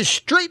a very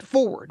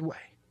straightforward way?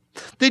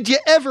 Did you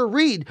ever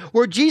read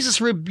where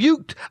Jesus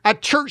rebuked a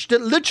church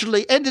that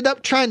literally ended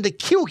up trying to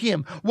kill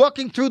him,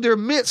 walking through their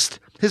midst?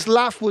 His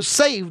life was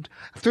saved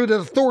through the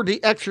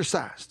authority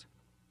exercised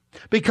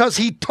because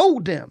he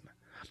told them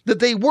that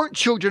they weren't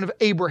children of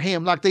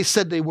Abraham like they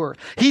said they were.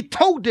 He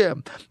told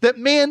them that,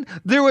 man,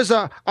 there was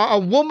a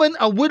woman,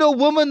 a widow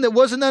woman that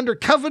wasn't under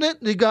covenant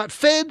that got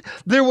fed.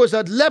 There was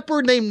a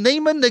leper named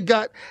Naaman that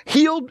got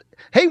healed.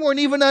 They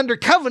weren't even under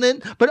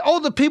covenant, but all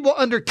the people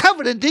under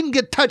covenant didn't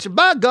get touched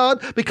by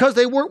God because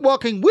they weren't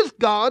walking with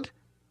God,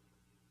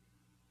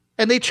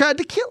 and they tried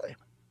to kill him.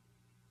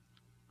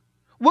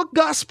 What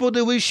gospel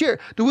do we share?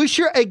 Do we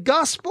share a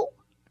gospel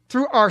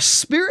through our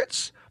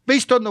spirits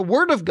based on the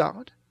Word of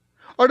God?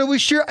 Or do we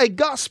share a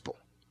gospel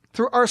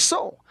through our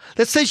soul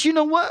that says, you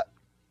know what?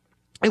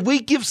 If we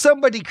give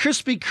somebody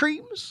Krispy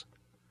Kremes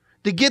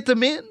to get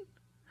them in,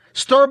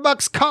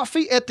 Starbucks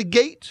coffee at the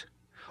gate,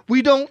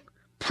 we don't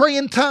pray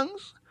in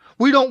tongues,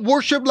 we don't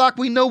worship like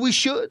we know we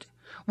should,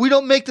 we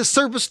don't make the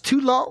service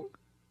too long,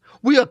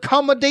 we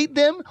accommodate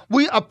them,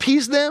 we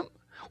appease them,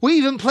 we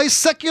even play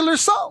secular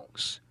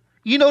songs,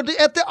 you know,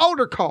 at the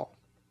altar call.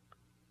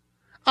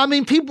 I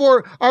mean,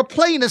 people are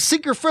playing in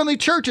seeker-friendly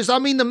churches. I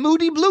mean, the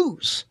Moody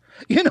Blues.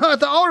 You know, at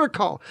the altar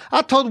call,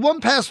 I told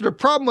one pastor the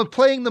problem with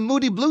playing the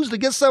Moody Blues to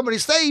get somebody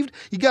saved,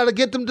 you got to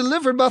get them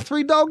delivered by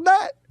 3 Dog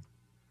Night.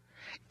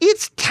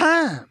 It's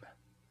time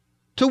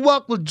to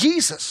walk with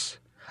Jesus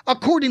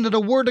according to the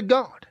Word of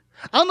God.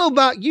 I don't know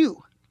about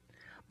you,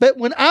 but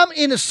when I'm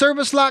in a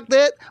service like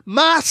that,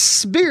 my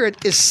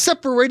spirit is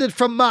separated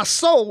from my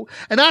soul.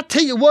 And I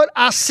tell you what,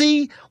 I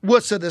see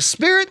what's in the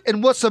spirit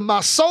and what's in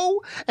my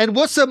soul, and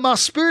what's in my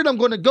spirit I'm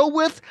going to go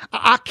with.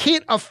 I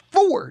can't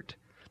afford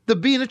to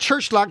be in a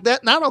church like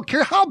that, and I don't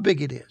care how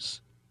big it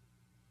is.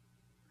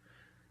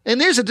 And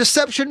there's a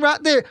deception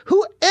right there.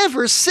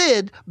 Whoever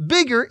said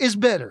bigger is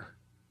better?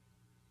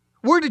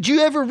 Where did you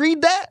ever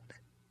read that?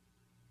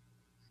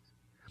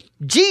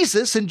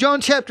 Jesus in John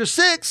chapter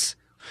 6,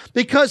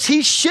 because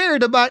he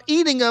shared about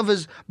eating of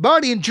his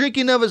body and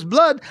drinking of his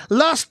blood,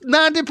 lost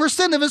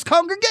 90% of his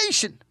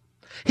congregation.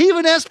 He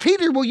even asked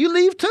Peter, will you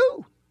leave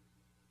too?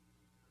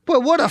 Boy,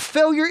 what a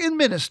failure in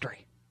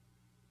ministry.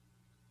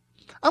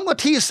 I'm going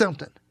to tell you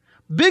something.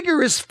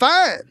 Bigger is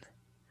fine.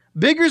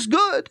 Bigger is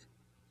good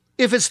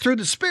if it's through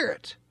the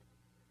Spirit.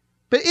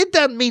 But it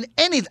doesn't mean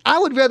anything. I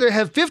would rather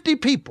have 50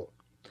 people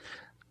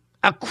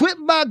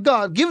equipped by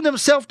God, giving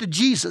themselves to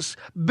Jesus,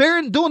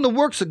 doing the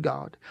works of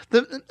God.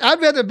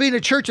 I'd rather be in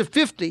a church of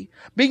 50,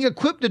 being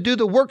equipped to do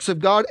the works of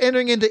God,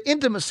 entering into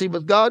intimacy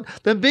with God,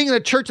 than being in a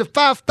church of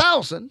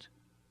 5,000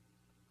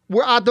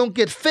 where I don't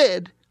get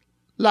fed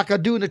like I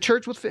do in a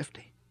church with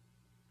 50.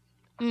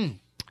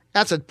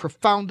 That's a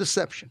profound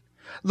deception.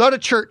 A lot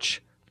of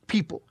church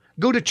people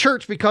go to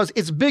church because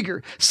it's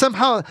bigger.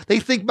 Somehow they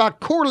think by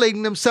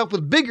correlating themselves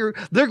with bigger,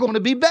 they're going to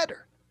be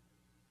better.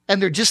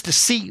 And they're just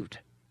deceived.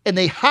 And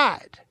they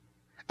hide.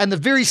 And the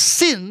very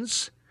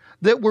sins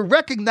that were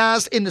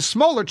recognized in the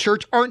smaller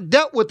church aren't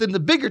dealt with in the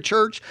bigger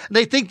church. And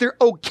they think they're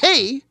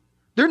okay.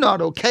 They're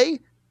not okay.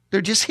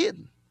 They're just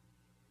hidden.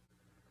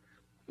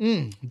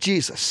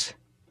 Jesus.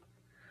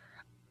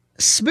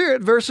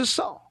 Spirit versus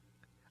soul.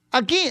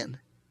 Again,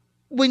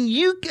 when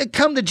you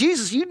come to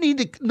Jesus, you need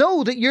to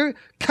know that you're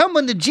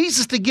coming to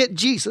Jesus to get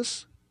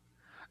Jesus,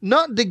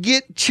 not to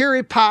get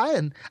cherry pie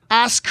and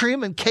ice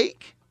cream and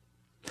cake.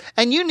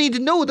 And you need to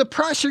know the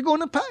price you're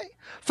going to pay.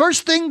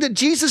 First thing that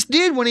Jesus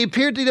did when he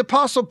appeared to the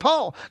Apostle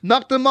Paul,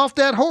 knocked him off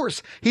that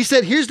horse. He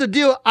said, here's the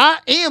deal. I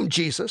am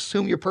Jesus,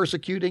 whom you're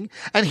persecuting.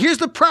 And here's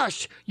the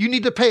price you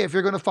need to pay if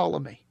you're going to follow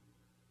me.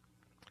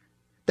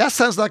 That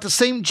sounds like the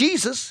same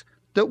Jesus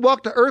that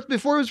walked the earth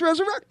before he was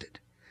resurrected.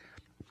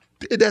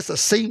 That's the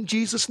same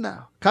Jesus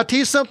now. Can I tell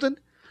you something?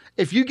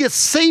 If you get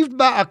saved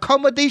by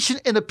accommodation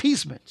and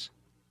appeasement,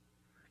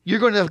 you're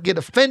going to get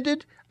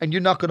offended and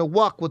you're not going to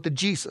walk with the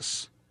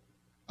Jesus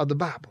of the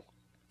Bible.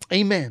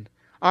 Amen.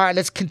 All right,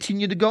 let's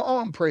continue to go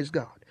on. Praise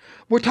God.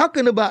 We're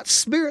talking about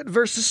spirit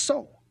versus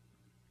soul.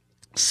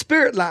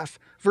 Spirit life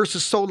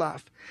versus soul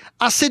life.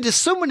 I said that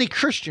so many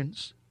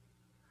Christians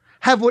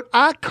have what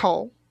I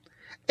call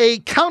a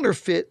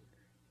counterfeit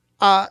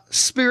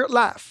spirit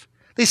life.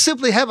 They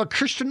simply have a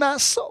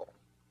Christianized soul.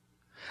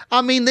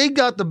 I mean, they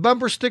got the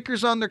bumper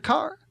stickers on their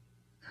car.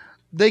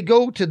 They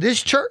go to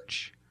this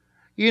church.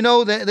 You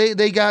know,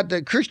 they got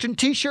the Christian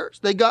t-shirts.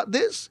 They got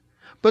this.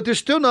 But they're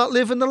still not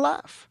living the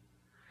life.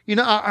 You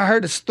know, I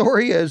heard a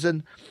story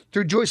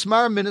through Joyce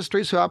Meyer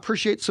Ministries, who I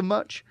appreciate so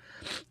much.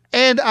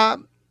 And I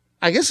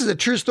guess it's a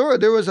true story.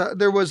 There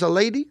was a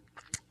lady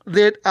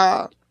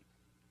that,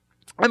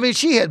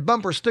 she had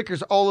bumper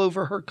stickers all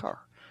over her car.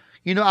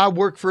 You know, I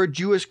work for a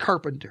Jewish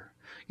carpenter.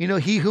 You know,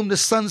 he whom the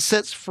sun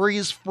sets free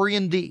is free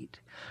indeed.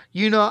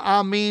 You know,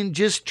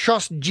 just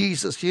trust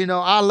Jesus. You know,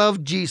 I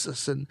love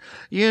Jesus. And,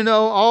 you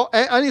know,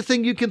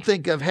 anything you can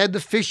think of. Had the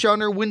fish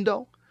on her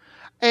window.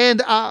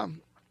 And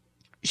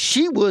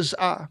she was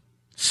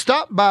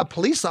stopped by a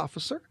police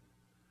officer.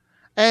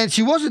 And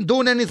she wasn't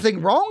doing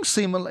anything wrong,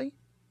 seemingly.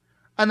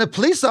 And the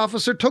police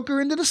officer took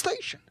her into the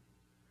station.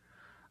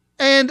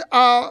 And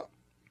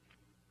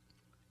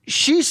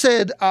she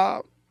said,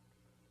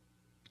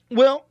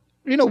 well,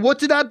 you know, what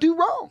did I do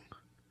wrong?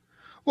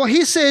 Well,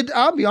 he said,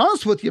 I'll be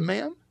honest with you,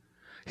 ma'am.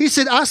 He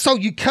said, I saw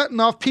you cutting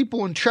off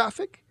people in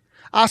traffic.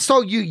 I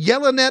saw you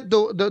yelling at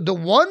the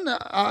one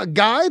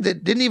guy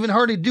that didn't even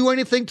hardly do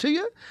anything to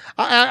you.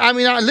 I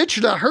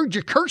literally heard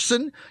you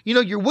cursing, you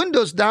know, your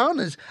windows down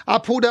as I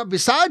pulled up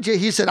beside you.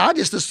 He said, I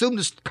just assumed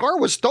this car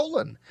was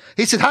stolen.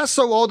 He said, I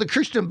saw all the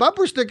Christian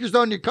bumper stickers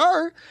on your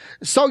car,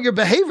 saw your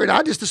behavior, and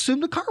I just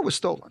assumed the car was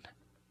stolen.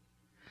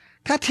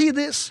 Can I tell you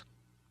this?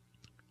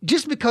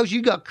 Just because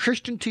you got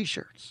Christian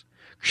t-shirts,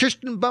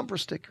 Christian bumper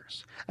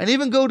stickers, and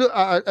even go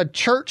to a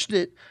church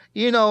that,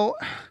 you know,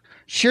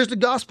 shares the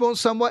gospel in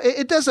some way,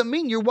 it doesn't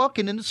mean you're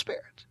walking in the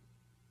Spirit.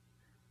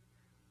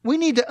 We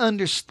need to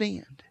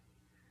understand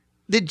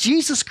that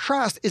Jesus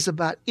Christ is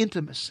about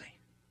intimacy.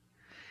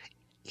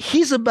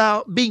 He's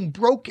about being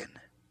broken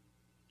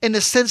in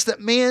the sense that,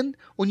 man,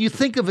 when you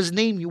think of his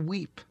name, you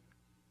weep.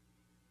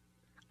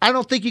 I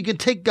don't think you can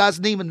take God's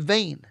name in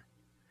vain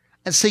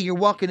and say you're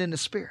walking in the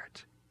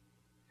Spirit.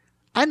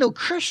 I know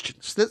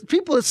Christians,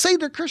 people that say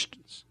they're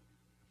Christians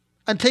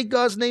and take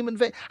God's name in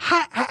vain.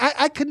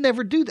 I could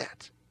never do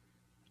that.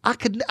 I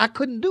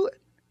couldn't do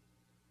it.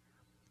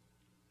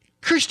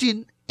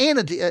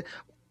 Christianity,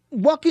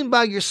 walking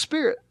by your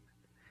Spirit,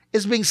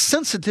 is being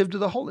sensitive to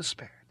the Holy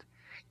Spirit.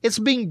 It's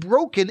being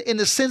broken in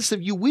the sense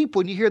that you weep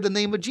when you hear the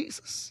name of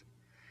Jesus.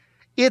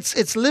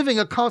 It's living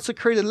a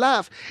consecrated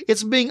life.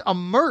 It's being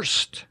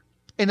immersed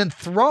and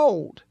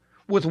enthralled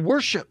with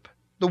worship,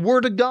 the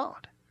Word of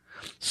God.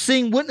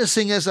 Seeing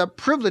witnessing as a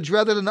privilege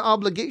rather than an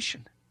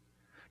obligation.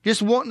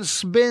 Just wanting to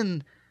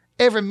spend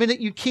every minute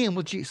you can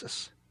with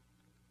Jesus.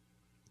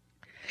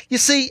 You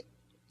see,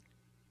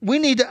 we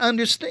need to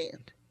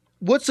understand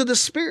what's of the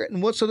Spirit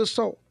and what's of the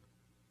soul.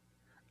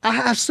 I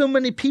have so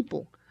many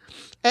people.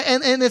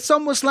 And it's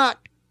almost like,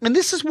 and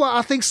this is why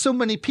I think so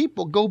many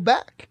people go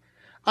back.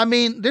 I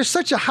mean, there's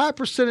such a high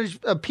percentage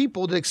of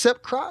people that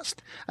accept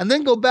Christ and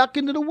then go back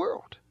into the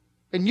world.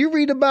 And you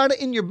read about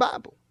it in your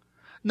Bible.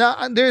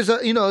 Now, there's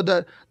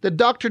the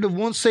doctrine of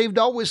once saved,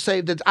 always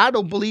saved that I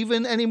don't believe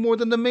in any more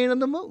than the man on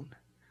the moon.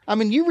 I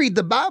mean, you read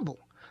the Bible.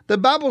 The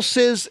Bible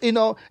says, you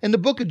know, in the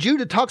book of Jude,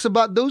 it talks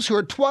about those who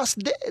are twice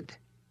dead.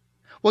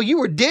 Well, you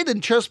were dead in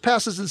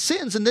trespasses and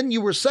sins, and then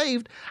you were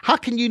saved. How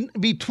can you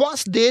be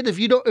twice dead if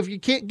you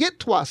can't get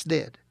twice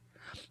dead?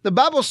 The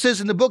Bible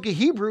says in the book of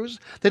Hebrews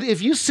that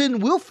if you sin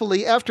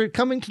willfully after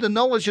coming to the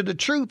knowledge of the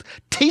truth,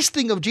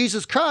 tasting of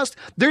Jesus Christ,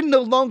 there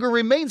no longer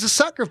remains a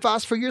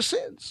sacrifice for your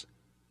sins.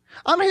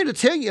 I'm here to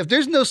tell you, if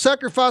there's no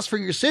sacrifice for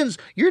your sins,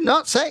 you're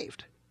not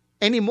saved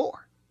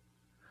anymore.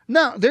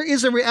 Now, there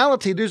is a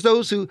reality. There's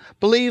those who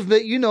believe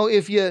that,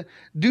 if you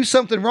do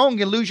something wrong,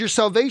 you lose your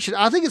salvation.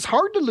 I think it's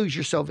hard to lose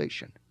your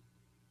salvation.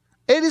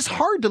 It is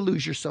hard to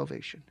lose your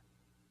salvation,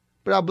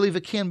 but I believe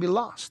it can be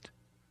lost.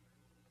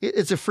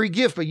 It's a free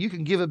gift, but you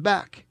can give it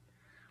back.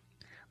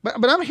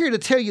 But I'm here to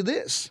tell you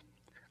this.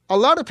 A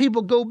lot of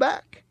people go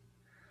back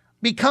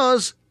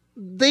because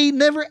they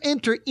never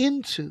enter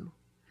into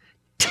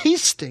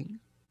tasting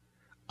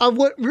of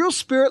what real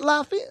spirit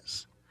life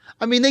is.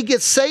 I mean, they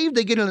get saved,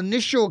 they get an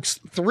initial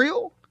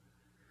thrill,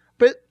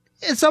 but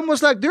it's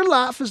almost like their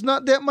life is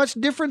not that much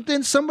different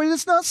than somebody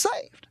that's not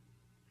saved.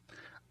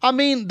 I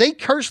mean, they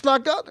curse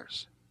like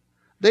others.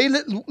 They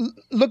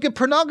look at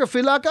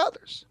pornography like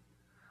others.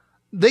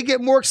 They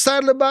get more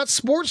excited about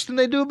sports than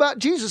they do about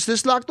Jesus.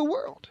 It's like the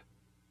world.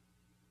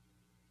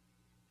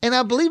 And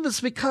I believe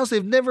it's because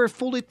they've never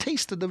fully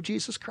tasted of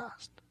Jesus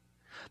Christ.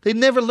 They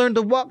never learned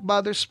to walk by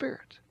their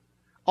spirit.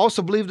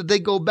 Also believe that they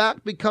go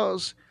back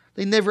because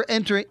they never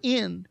enter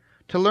in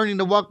to learning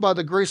to walk by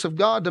the grace of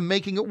God, to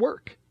making it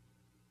work.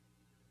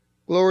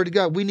 Glory to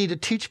God. We need to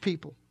teach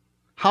people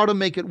how to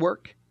make it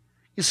work.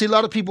 You see, a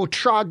lot of people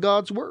try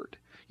God's word.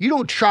 You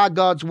don't try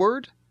God's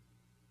word.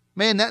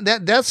 Man,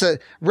 that's a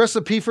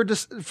recipe for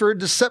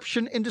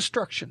deception and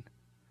destruction.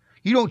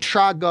 You don't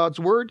try God's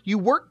word. You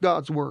work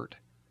God's word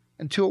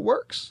until it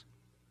works.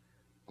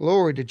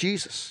 Glory to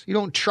Jesus. You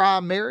don't try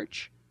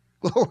marriage.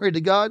 Glory to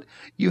God.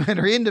 You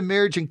enter into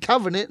marriage and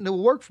covenant and it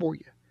will work for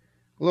you.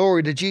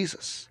 Glory to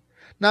Jesus.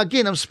 Now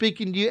again, I'm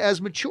speaking to you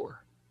as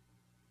mature.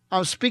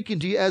 I'm speaking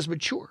to you as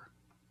mature.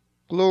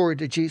 Glory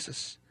to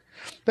Jesus.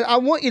 But I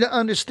want you to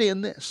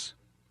understand this.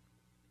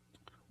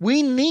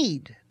 We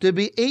need to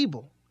be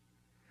able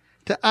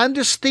to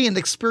understand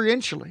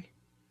experientially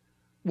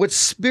what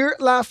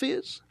spirit life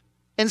is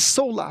and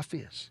soul life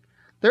is.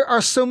 There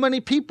are so many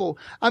people.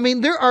 I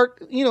mean, there are,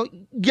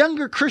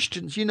 younger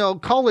Christians,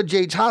 college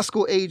age, high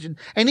school age,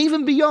 and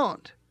even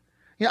beyond.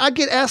 I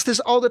get asked this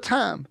all the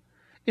time.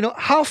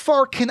 How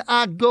far can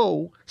I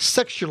go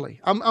sexually?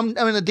 I'm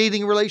in a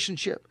dating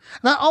relationship.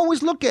 And I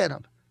always look at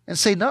them and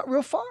say, not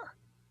real far.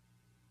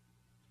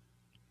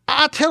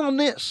 I tell them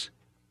this.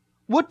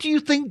 What do you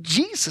think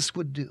Jesus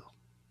would do?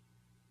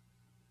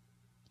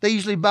 They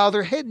usually bow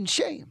their head in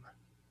shame.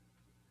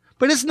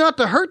 But it's not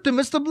to hurt them,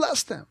 it's to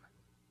bless them.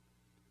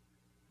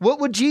 What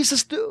would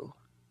Jesus do?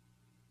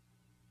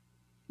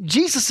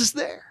 Jesus is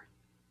there.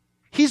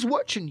 He's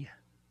watching you.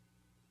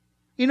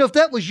 If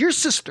that was your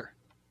sister,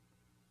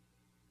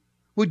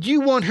 would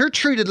you want her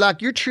treated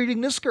like you're treating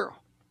this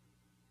girl?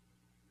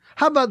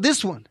 How about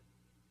this one?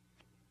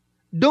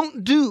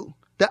 Don't do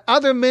to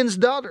other men's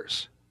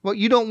daughters what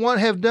you don't want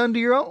to have done to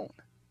your own.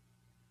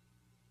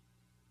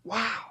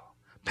 Wow.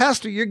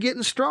 Pastor, you're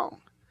getting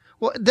strong.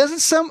 Well,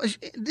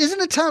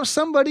 isn't it time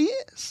somebody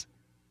is?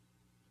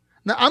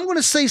 Now, I'm going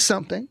to say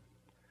something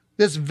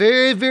that's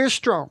very, very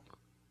strong.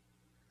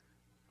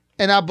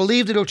 And I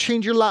believe that it'll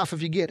change your life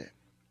if you get it.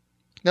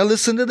 Now,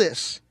 listen to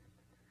this.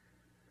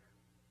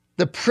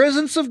 The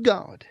presence of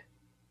God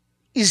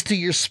is to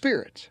your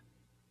spirit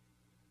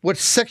what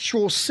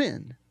sexual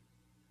sin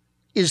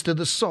is to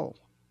the soul.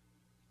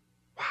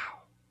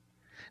 Wow.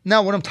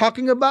 Now, when I'm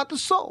talking about the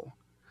soul,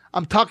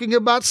 I'm talking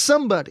about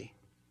somebody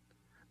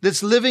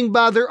that's living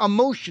by their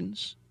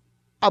emotions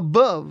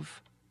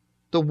above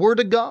the Word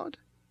of God,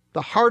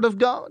 the heart of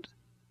God,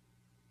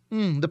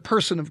 the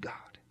person of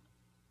God.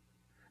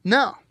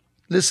 Now,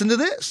 listen to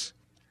this.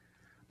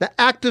 The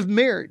act of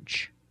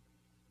marriage,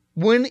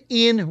 when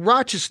in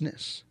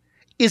righteousness,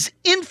 is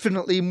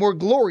infinitely more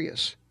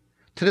glorious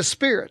to the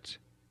spirit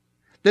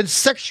than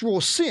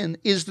sexual sin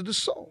is to the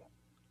soul.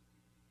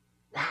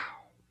 Wow.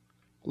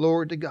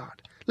 Glory to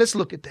God. Let's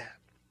look at that.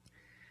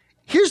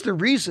 Here's the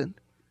reason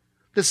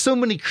that so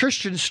many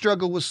Christians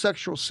struggle with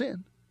sexual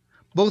sin,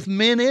 both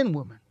men and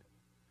women.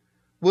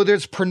 Whether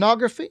it's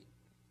pornography,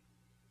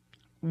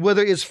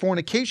 whether it's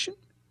fornication,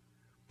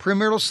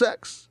 premarital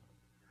sex,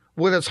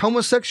 whether it's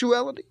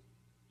homosexuality,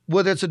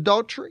 whether it's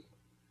adultery,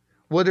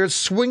 whether it's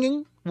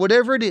swinging,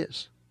 whatever it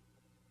is.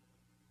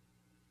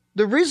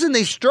 The reason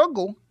they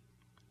struggle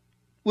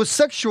with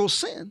sexual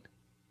sin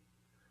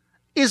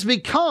is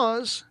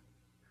because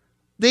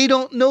they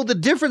don't know the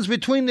difference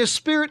between their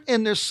spirit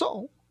and their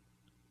soul.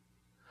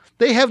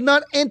 They have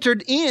not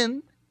entered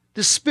in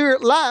the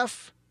spirit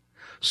life,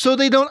 so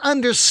they don't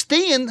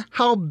understand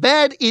how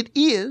bad it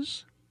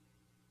is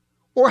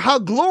or how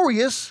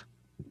glorious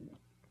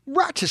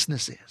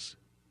righteousness is.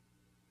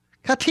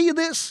 Can I tell you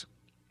this?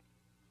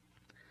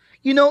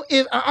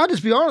 I'll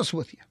just be honest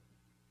with you.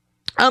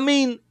 I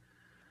mean,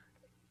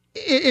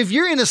 if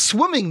you're in a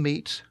swimming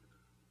meet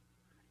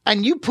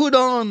and you put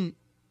on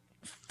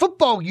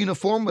football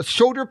uniform with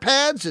shoulder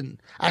pads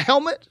and a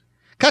helmet,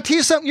 can I tell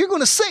you something? You're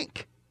going to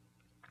sink.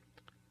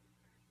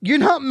 You're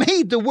not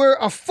made to wear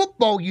a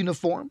football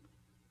uniform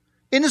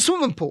in the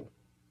swimming pool.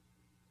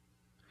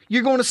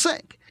 you're going to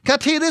sink. Can I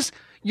tell you this?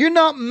 You're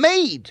not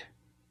made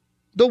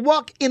to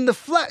walk in the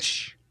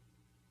flesh.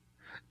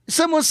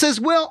 Someone says,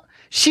 well,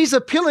 she's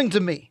appealing to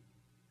me.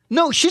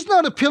 No, she's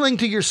not appealing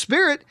to your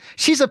spirit.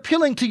 She's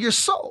appealing to your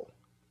soul.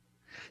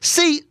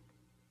 See,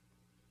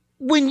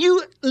 when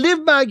you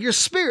live by your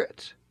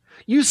spirit,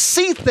 you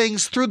see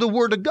things through the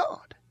Word of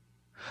God.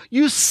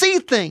 You see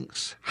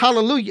things,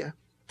 hallelujah,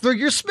 through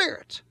your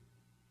spirit.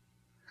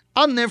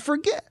 I'll never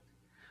forget.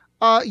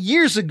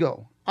 Years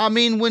ago,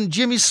 when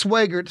Jimmy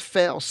Swaggart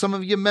fell, some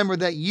of you remember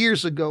that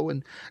years ago,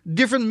 and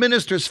different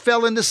ministers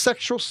fell into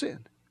sexual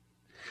sin.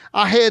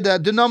 I had a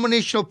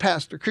denominational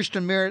pastor,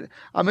 Christian Merit,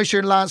 a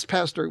Missionary Alliance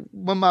pastor,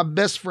 one of my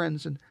best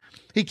friends, and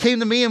he came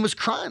to me and was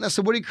crying. I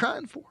said, what are you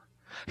crying for?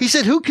 He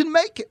said, who can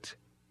make it?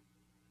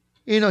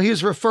 He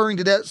was referring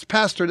to that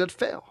pastor that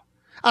fell.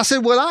 I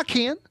said, well, I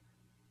can,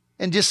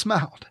 and just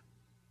smiled.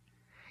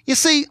 You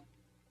see,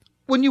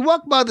 when you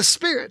walk by the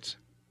Spirit,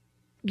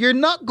 you're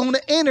not going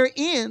to enter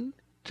in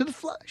to the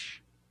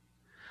flesh.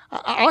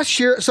 I'll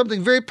share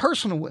something very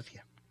personal with you.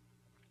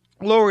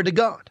 Glory to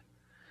God.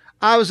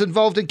 I was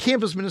involved in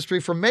campus ministry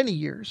for many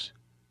years.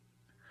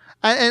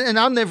 And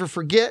I'll never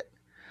forget,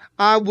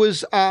 I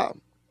was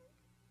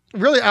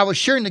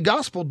sharing the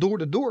gospel door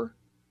to door.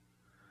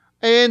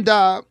 And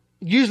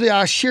usually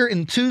I share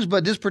in twos,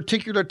 but this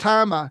particular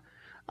time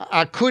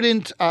I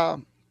couldn't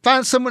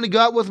find someone to go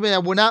out with me. I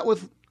went out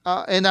with,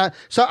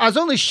 so I was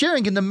only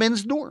sharing in the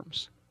men's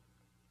dorms.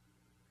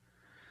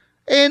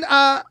 And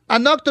I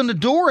knocked on the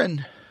door,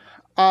 and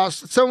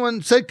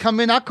someone said, come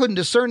in. I couldn't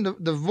discern.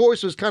 The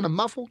voice was kind of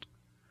muffled.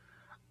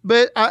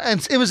 But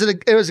and it was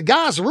a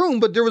guy's room,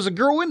 but there was a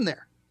girl in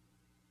there.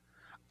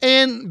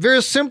 And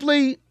very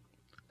simply,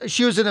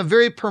 she was in a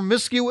very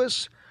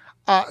promiscuous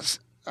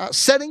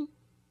setting.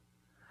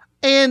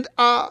 And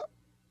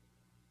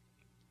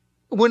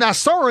when I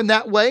saw her in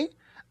that way,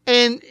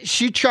 and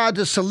she tried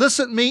to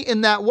solicit me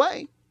in that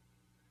way,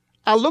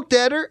 I looked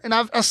at her, and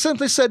I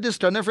simply said this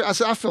to her. I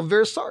said, I feel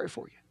very sorry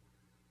for you,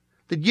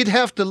 that you'd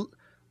have to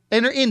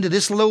enter into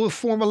this lower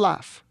form of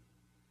life.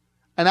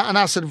 And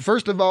I said,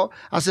 first of all,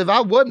 I said, if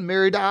I wasn't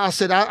married, I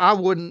said, I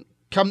wouldn't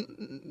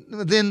come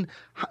within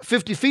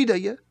 50 feet of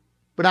you,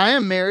 but I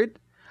am married.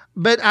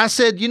 But I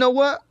said, you know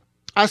what?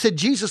 I said,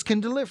 Jesus can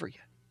deliver you.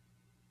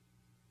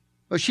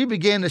 Well, she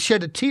began to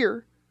shed a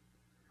tear,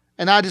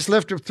 and I just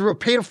left her through a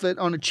pamphlet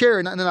on a chair,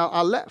 and then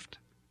I left.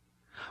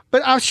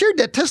 But I shared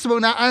that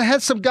testimony. I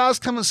had some guys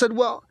come and said,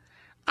 well,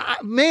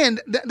 man,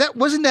 that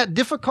wasn't that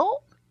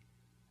difficult.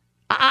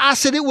 I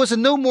said it was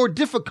no more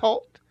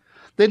difficult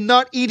than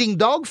not eating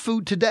dog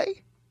food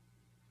today.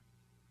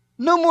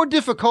 No more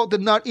difficult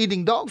than not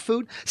eating dog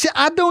food. See,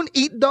 I don't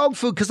eat dog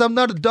food because I'm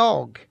not a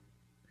dog.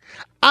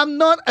 I'm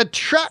not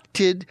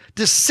attracted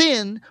to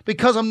sin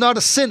because I'm not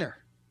a sinner.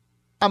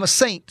 I'm a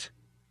saint.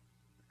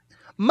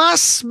 My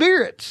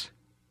spirit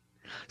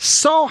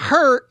saw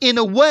her in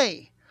a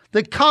way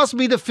that caused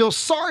me to feel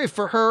sorry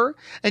for her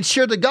and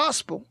share the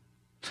gospel.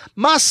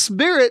 My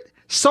spirit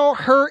saw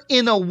her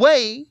in a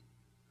way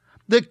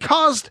that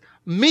caused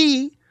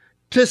me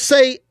to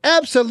say,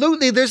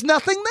 absolutely, there's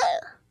nothing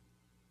there.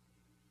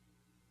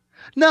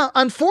 Now,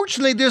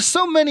 unfortunately, there's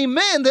so many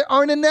men that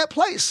aren't in that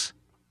place.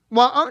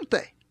 Why aren't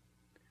they?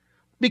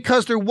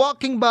 Because they're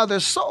walking by their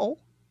soul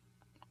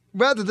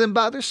rather than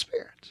by their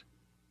spirit.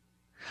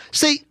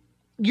 See,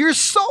 your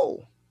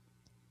soul,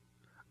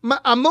 my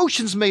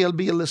emotions may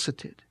be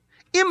elicited.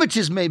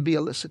 Images may be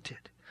elicited.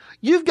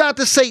 You've got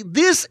to say,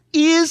 this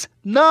is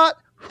not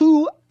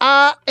who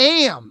I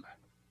am.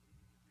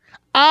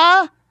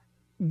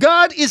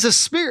 God is a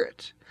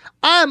spirit.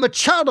 I am a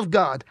child of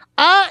God.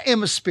 I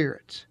am a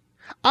spirit.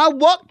 I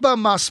walk by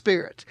my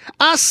spirit.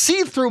 I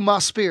see through my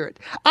spirit.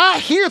 I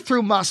hear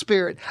through my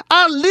spirit.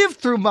 I live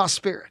through my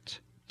spirit.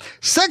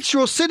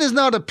 Sexual sin is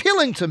not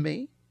appealing to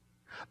me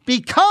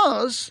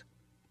because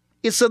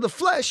it's of the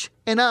flesh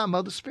and I am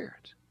of the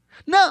spirit.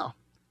 Now,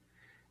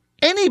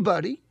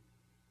 anybody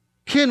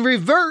can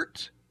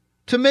revert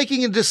to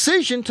making a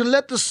decision to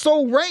let the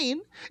soul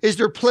reign. Is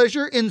there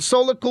pleasure in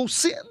solical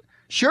sin?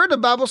 Sure, the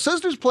Bible says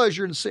there's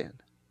pleasure in sin.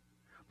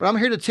 But I'm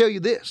here to tell you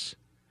this.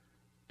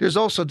 There's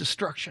also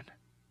destruction.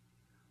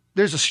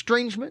 There's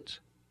estrangement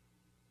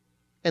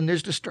and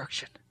there's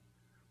destruction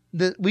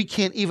that we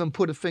can't even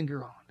put a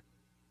finger on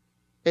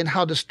and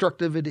how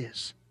destructive it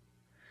is.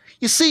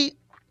 You see,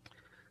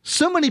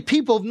 so many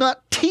people have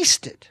not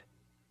tasted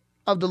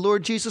of the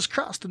Lord Jesus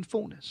Christ in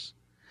fullness.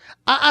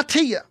 I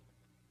tell you,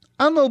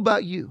 I don't know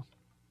about you,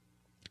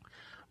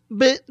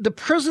 but the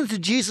presence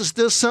of Jesus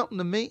does something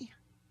to me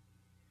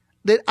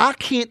that I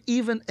can't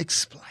even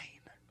explain.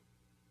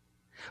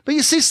 But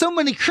you see, so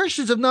many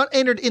Christians have not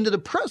entered into the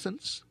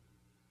presence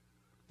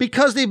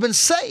because they've been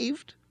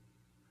saved,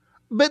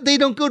 but they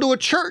don't go to a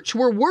church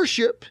where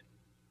worship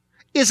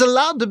is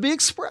allowed to be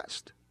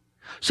expressed.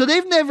 So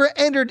they've never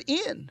entered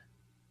in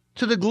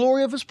to the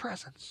glory of his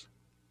presence.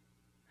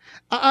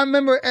 I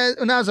remember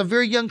when I was a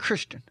very young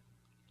Christian,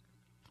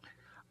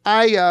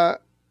 I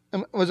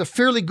was a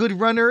fairly good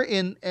runner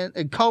in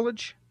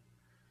college.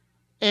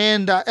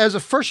 And as a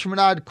freshman,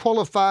 I had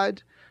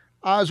qualified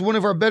I was one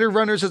of our better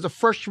runners as a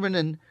freshman,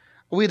 and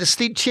we had the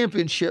state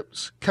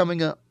championships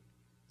coming up.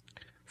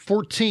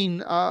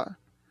 14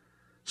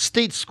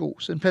 state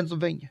schools in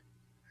Pennsylvania.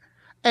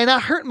 And I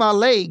hurt my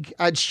leg.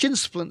 I had shin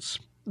splints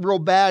real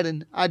bad,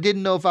 and I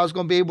didn't know if I was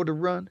going to be able to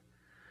run.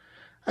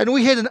 And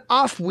we had an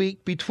off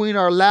week between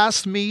our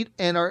last meet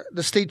and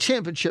the state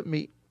championship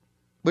meet,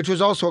 which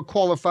was also a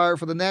qualifier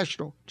for the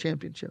national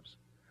championships.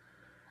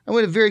 And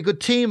we had a very good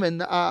team,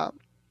 and I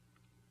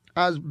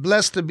was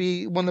blessed to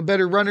be one of the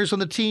better runners on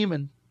the team.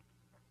 And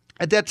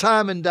at that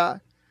time, and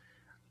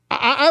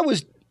I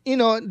was,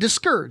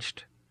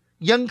 discouraged.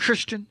 Young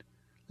Christian,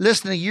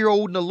 less than a year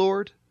old in the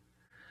Lord.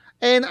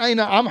 And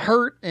I'm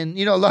hurt, and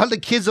a lot of the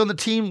kids on the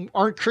team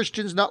aren't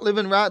Christians, not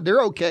living right.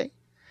 They're okay.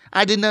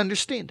 I didn't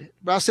understand it.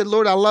 But I said,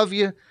 Lord, I love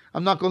you.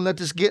 I'm not going to let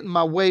this get in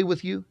my way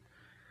with you.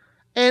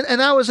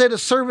 And I was at a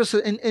service,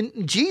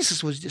 and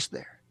Jesus was just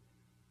there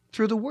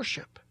through the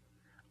worship.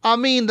 I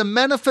mean, the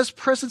manifest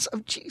presence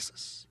of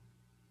Jesus.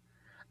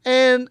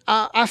 And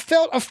I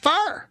felt a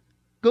fire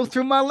go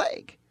through my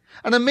leg.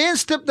 And a man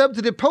stepped up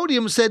to the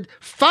podium and said,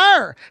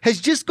 fire has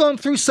just gone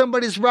through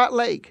somebody's right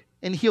leg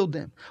and healed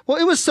them. Well,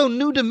 it was so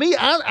new to me,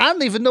 I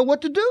didn't even know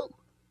what to do.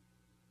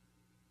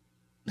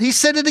 He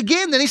said it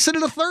again, then he said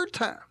it a third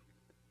time.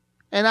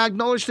 And I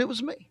acknowledged it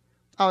was me.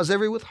 I was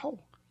every with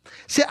whole.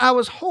 See, I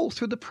was whole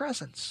through the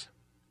presence.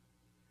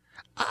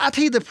 I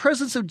tell you, the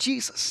presence of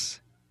Jesus,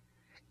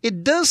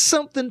 it does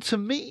something to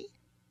me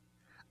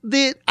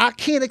that I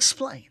can't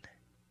explain.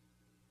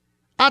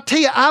 I tell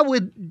you,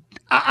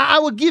 I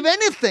would give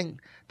anything,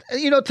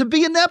 to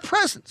be in that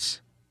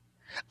presence.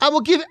 I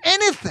will give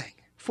anything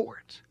for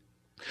it.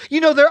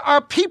 There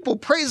are people,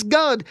 praise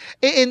God,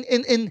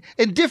 in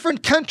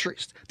different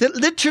countries that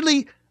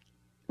literally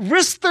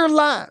risk their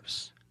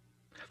lives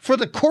for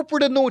the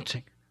corporate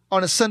anointing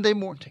on a Sunday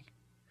morning.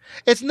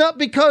 It's not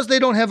because they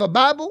don't have a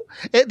Bible.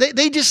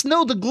 They just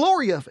know the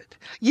glory of it.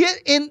 Yet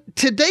in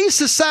today's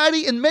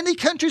society, in many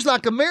countries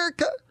like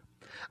America,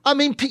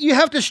 you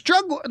have to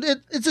struggle.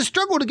 It's a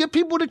struggle to get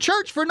people to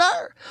church for an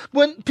hour.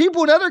 When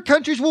people in other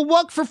countries will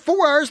walk for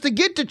 4 hours to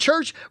get to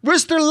church,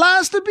 risk their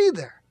lives to be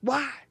there.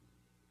 Why?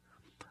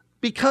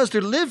 Because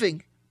they're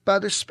living by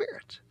their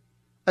spirit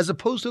as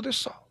opposed to their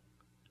soul.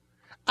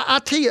 I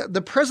tell you,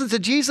 the presence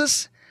of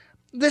Jesus,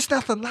 there's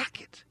nothing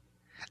like it.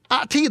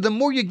 I tell you, the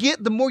more you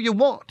get, the more you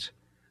want.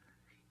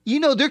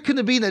 There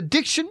can be an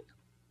addiction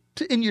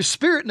in your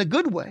spirit in a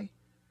good way,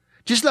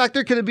 just like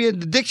there can be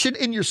an addiction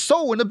in your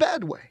soul in a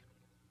bad way.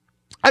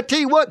 I tell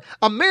you what,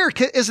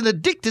 America is an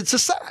addicted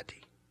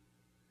society.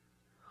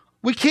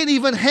 We can't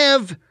even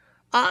have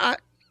a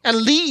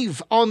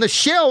leave on the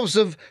shelves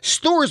of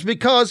stores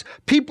because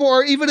people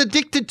are even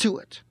addicted to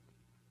it.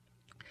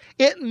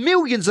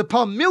 Millions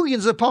upon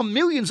millions upon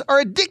millions are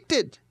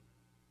addicted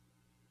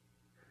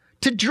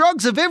to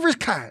drugs of every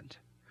kind.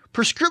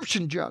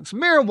 Prescription drugs,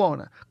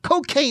 marijuana,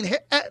 cocaine,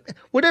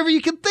 whatever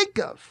you can think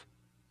of.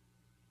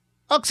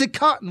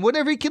 Oxycontin,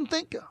 whatever you can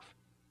think of.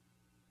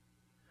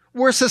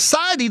 We're a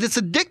society that's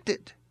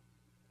addicted.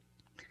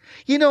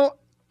 I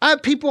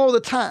have people all the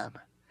time.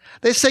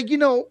 They say,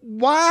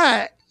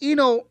 why,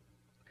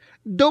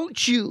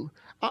 don't you,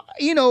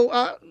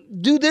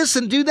 do this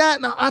and do that?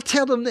 And I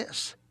tell them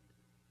this.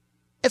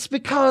 It's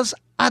because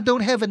I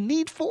don't have a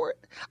need for it.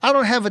 I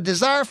don't have a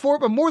desire for it.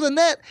 But more than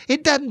that,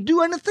 it doesn't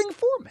do anything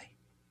for me.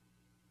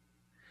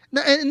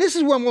 Now, and this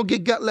is where I'm going to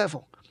get gut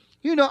level.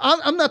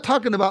 I'm not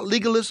talking about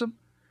legalism.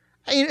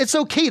 It's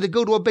okay to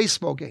go to a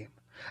baseball game.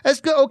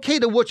 It's okay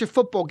to watch a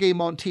football game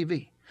on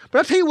TV. But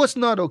I'll tell you what's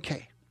not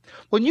okay.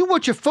 When you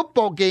watch a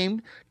football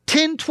game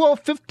 10, 12,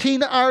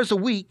 15 hours a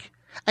week,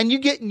 and you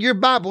get in your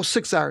Bible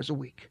 6 hours a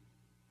week,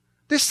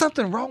 there's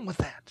something wrong with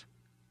that.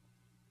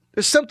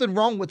 There's something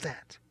wrong with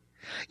that.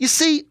 You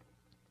see,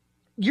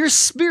 your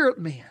spirit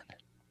man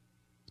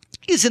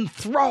is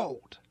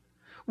enthralled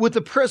with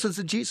the presence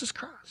of Jesus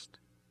Christ.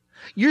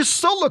 Your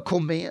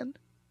solical man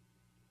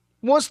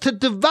wants to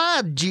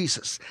divide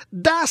Jesus,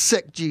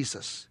 dissect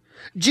Jesus.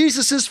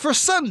 Jesus is for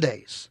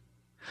Sundays.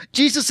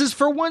 Jesus is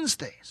for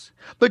Wednesdays.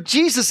 But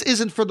Jesus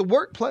isn't for the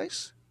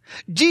workplace.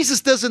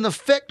 Jesus doesn't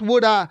affect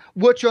what I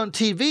watch on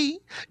TV.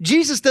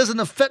 Jesus doesn't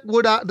affect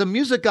the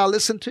music I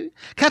listen to.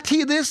 Can I tell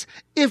you this?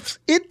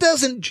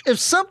 If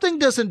something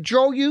doesn't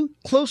draw you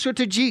closer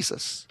to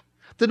Jesus,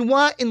 then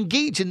why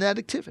engage in that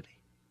activity?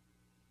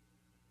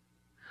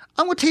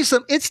 I'm going to tell you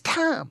something. It's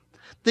time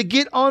to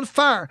get on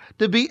fire,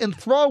 to be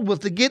enthralled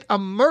with, to get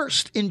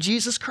immersed in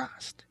Jesus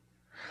Christ.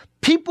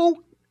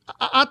 People,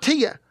 I'll tell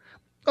you,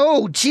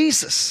 oh,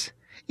 Jesus.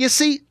 You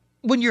see,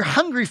 when you're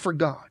hungry for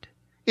God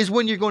is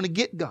when you're going to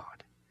get God.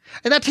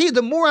 And I tell you,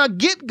 the more I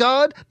get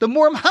God, the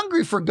more I'm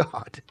hungry for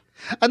God.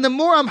 And the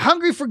more I'm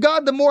hungry for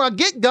God, the more I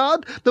get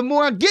God. The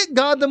more I get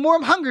God, the more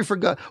I'm hungry for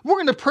God. We're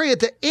going to pray at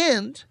the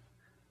end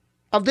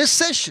of this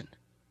session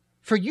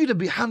for you to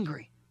be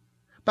hungry.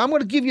 But I'm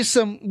going to give you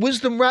some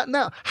wisdom right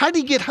now. How do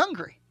you get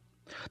hungry?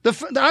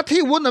 I'll tell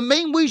you, one of the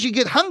main ways you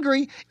get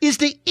hungry is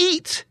to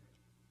eat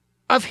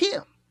of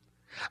Him.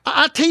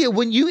 I tell you,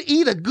 when you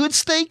eat a good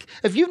steak,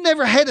 if you've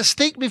never had a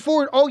steak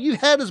before and all you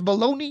had is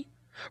bologna,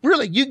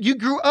 Really, you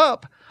grew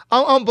up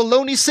on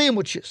bologna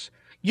sandwiches.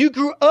 You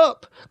grew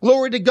up,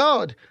 glory to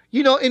God,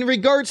 in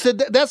regards to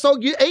that's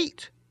all you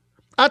ate.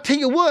 I tell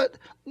you what,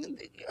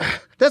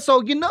 that's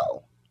all you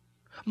know.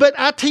 But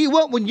I tell you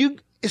what, when you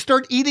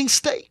start eating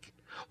steak,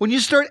 when you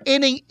start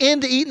ending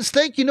into eating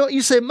steak,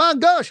 you say, my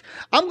gosh,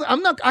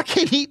 I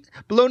can't eat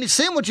bologna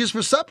sandwiches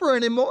for supper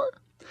anymore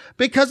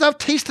because I've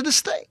tasted the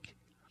steak.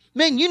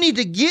 Man, you need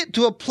to get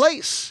to a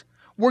place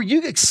where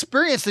you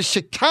experience the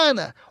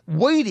Shekinah,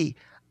 weighty,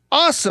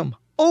 awesome,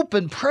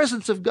 open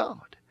presence of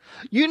God.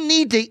 You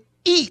need to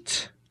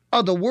eat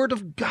of the Word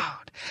of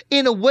God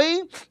in a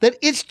way that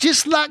it's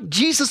just like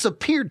Jesus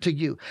appeared to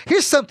you.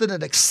 Here's something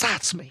that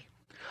excites me.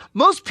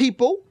 Most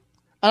people,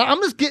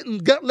 I'm just getting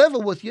gut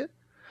level with you.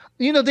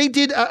 They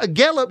did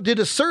Gallup did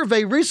a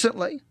survey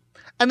recently,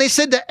 and they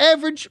said the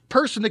average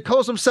person that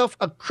calls himself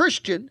a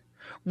Christian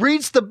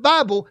reads the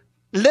Bible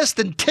less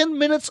than 10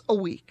 minutes a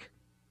week.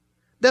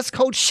 That's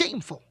called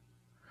shameful.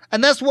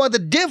 And that's why the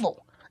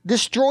devil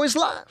destroys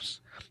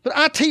lives. But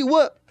I tell you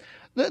what,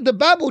 the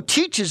Bible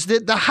teaches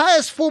that the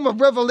highest form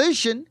of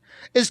revelation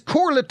is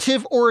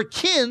correlative or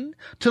akin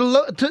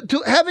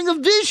to having a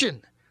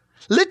vision,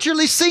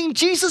 literally seeing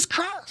Jesus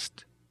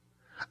Christ.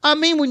 I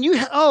mean,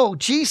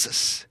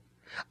 Jesus.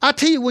 I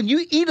tell you, when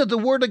you eat of the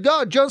Word of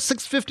God, John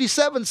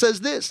 6:57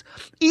 says this,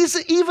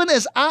 even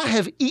as I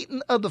have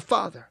eaten of the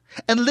Father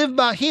and lived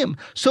by him,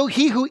 so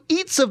he who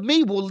eats of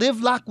me will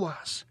live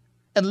likewise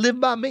and live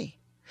by me.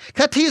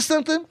 Can I tell you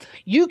something?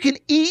 You can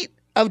eat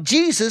of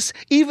Jesus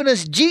even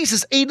as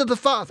Jesus ate of the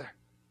Father.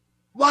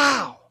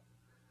 Wow.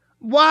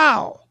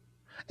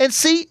 And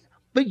see,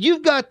 but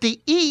you've got to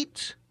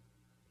eat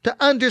to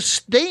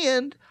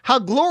understand how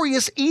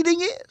glorious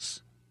eating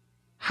is.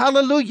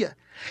 Hallelujah.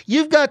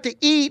 You've got to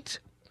eat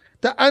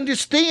to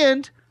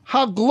understand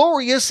how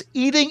glorious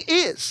eating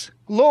is.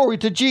 Glory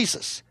to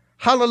Jesus.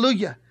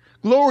 Hallelujah.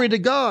 Glory to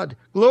God.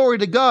 Glory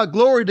to God.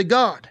 Glory to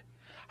God.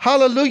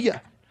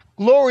 Hallelujah.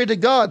 Glory to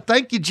God.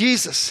 Thank you,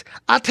 Jesus.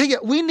 I tell you,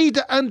 we need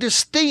to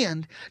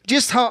understand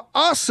just how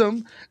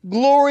awesome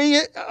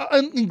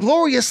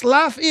glorious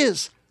life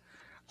is.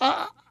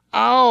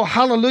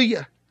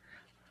 Hallelujah.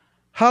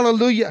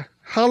 Hallelujah.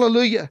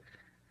 Hallelujah.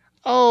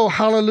 Oh,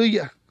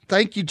 hallelujah.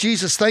 Thank you,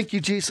 Jesus. Thank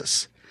you,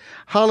 Jesus.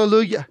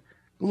 Hallelujah.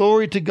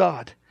 Glory to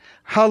God.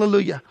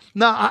 Hallelujah.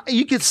 Now,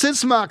 you can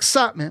sense my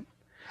excitement.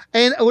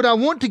 And what I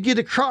want to get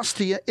across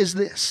to you is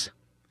this.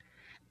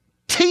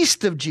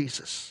 Taste of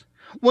Jesus.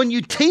 When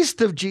you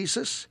taste of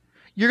Jesus,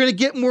 you're going to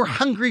get more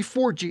hungry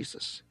for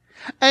Jesus.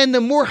 And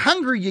the more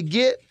hungry you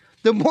get,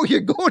 the more you're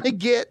going to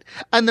get.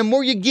 And the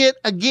more you get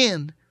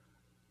again,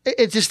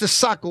 it's just a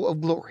cycle of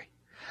glory.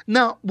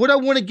 Now, what I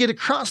want to get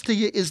across to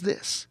you is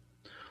this.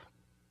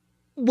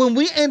 When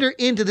we enter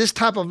into this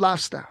type of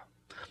lifestyle,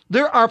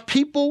 there are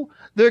people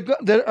that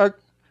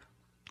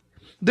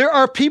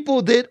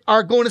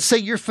are going to say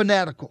you're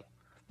fanatical.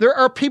 There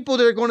are people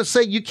that are going to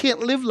say you can't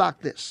live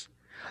like this.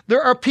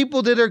 There are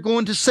people that are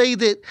going to say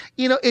that,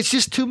 it's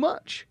just too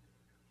much.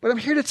 But I'm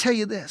here to tell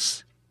you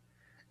this.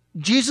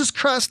 Jesus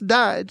Christ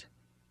died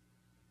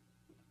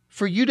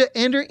for you to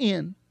enter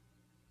in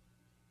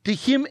to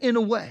him in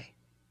a way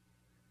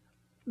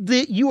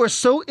that you are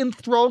so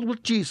enthralled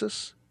with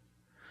Jesus,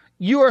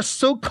 you are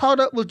so caught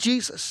up with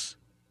Jesus,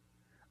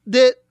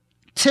 that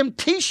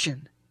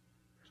temptation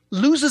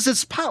loses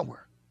its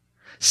power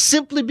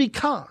simply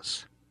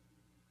because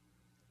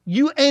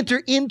you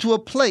enter into a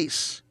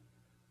place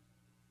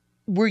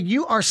where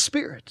you are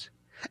spirit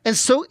and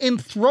so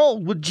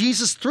enthralled with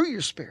Jesus through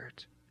your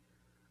spirit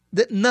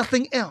that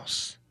nothing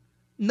else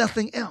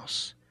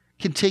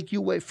can take you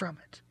away from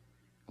it.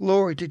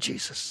 Glory to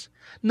Jesus.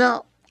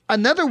 Now,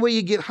 another way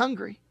you get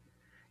hungry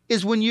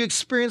is when you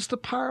experience the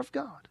power of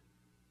God.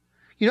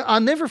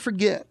 I'll never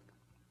forget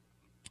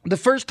the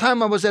first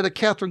time I was at a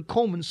Catherine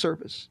Coleman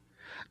service.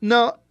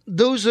 Now,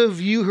 those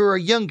of you who are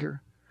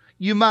younger,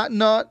 you might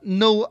not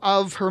know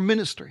of her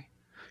ministry.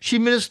 She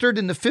ministered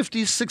in the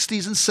 50s,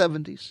 60s, and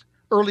 70s,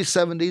 early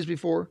 70s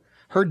before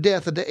her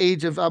death at the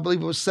age of, I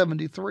believe it was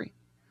 73.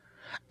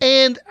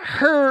 And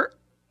her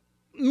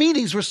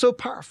meetings were so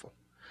powerful.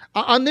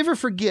 I'll never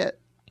forget,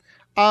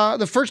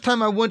 the first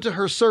time I went to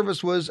her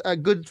service was a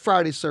Good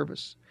Friday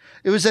service.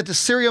 It was at the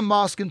Syria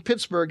Mosque in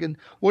Pittsburgh, and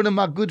one of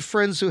my good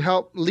friends who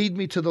helped lead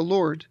me to the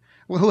Lord,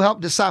 who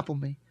helped disciple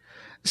me,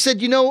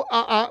 said,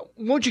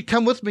 won't you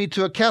come with me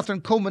to a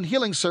Catherine Coleman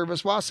healing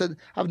service? Well, I said,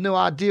 I have no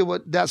idea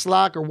what that's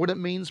like or what it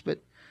means.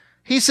 But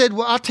he said,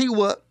 well, I'll tell you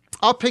what,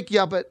 I'll pick you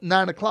up at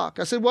 9 o'clock.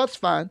 I said, well, that's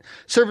fine.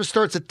 Service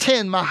starts at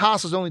 10. My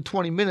house is only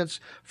 20 minutes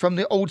from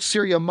the old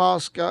Syria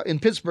Mosque in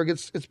Pittsburgh.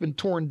 It's been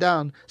torn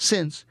down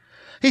since.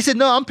 He said,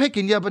 no, I'm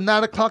picking you up at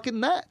 9 o'clock at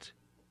night.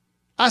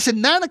 I said,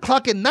 9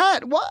 o'clock at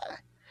night? Why?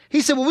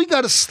 He said, well, we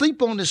got to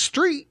sleep on the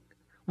street.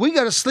 We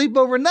got to sleep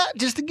overnight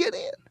just to get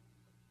in.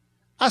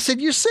 I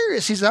said, you're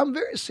serious? He said, I'm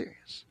very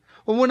serious.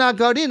 Well, when I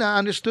got in, I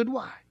understood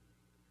why.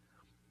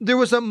 There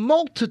was a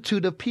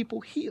multitude of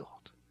people healed.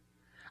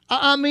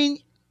 I mean,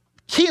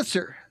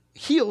 cancer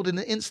healed in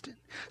an instant.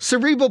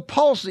 Cerebral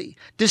palsy,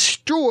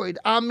 destroyed.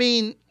 I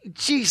mean,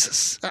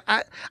 Jesus.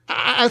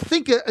 I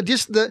think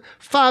just the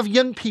 5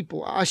 young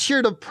people I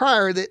shared a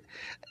prior that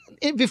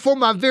before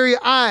my very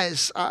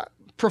eyes,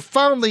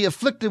 profoundly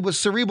afflicted with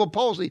cerebral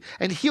palsy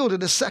and healed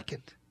in a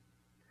second.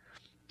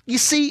 You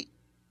see,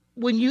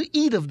 when you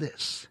eat of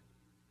this,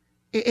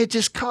 it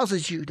just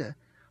causes you to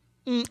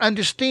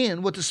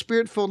understand what the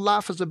Spirit-filled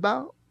life is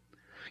about.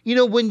 You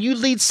know, when you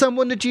lead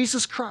someone to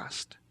Jesus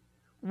Christ,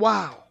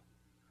 wow,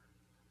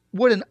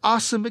 what an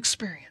awesome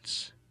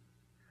experience.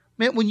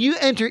 Man, when you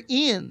enter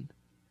in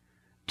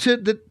to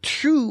the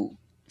true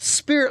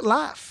Spirit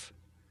life,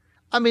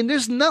 I mean,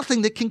 there's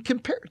nothing that can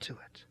compare to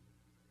it.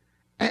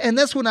 And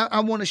that's what I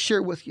want to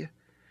share with you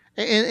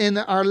in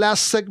our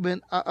last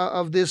segment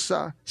of this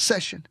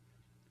session.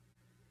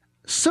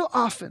 So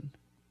often,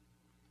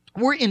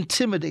 we're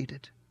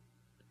intimidated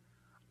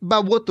by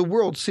what the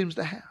world seems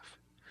to have.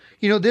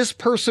 You know, this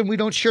person we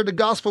don't share the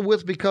gospel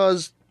with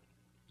because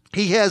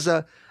he has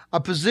a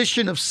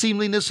position of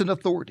seemliness and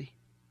authority.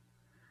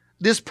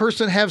 This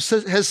person has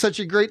such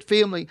a great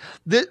family.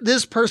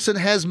 This person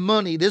has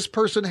money. This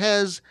person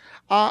has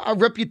a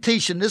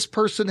reputation. This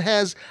person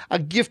has a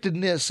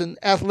giftedness and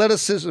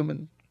athleticism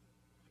and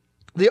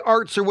the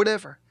arts or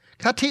whatever.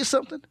 Can I tell you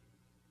something?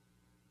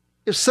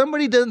 If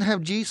somebody doesn't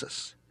have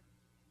Jesus,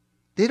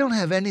 they don't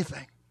have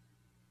anything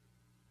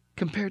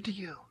compared to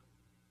you.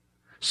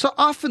 So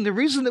often the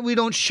reason that we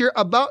don't share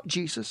about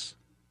Jesus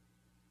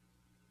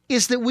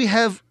is that we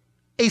have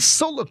a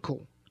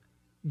solical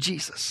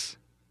Jesus.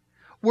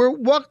 We're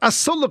a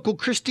solical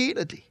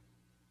Christianity.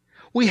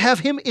 We have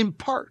him in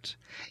part.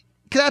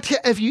 Can I tell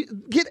you, if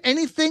you get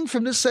anything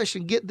from this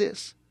session, get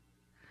this.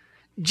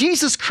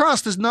 Jesus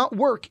Christ does not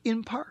work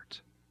in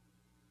part.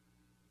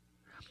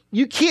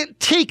 You can't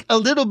take a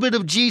little bit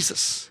of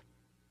Jesus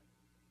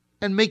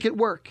and make it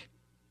work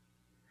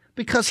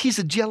because he's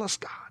a jealous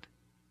God.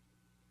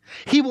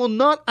 He will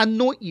not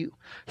anoint you.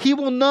 He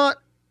will not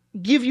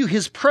give you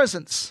his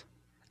presence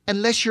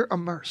unless you're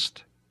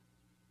immersed.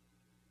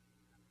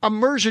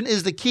 Immersion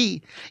is the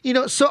key. You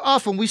know, so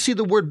often we see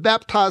the word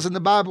baptize in the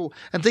Bible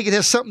and think it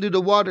has something to do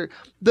with water.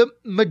 The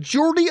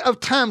majority of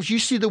times you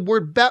see the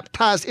word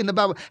baptized in the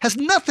Bible has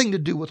nothing to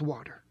do with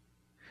water.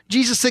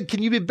 Jesus said,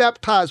 can you be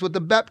baptized with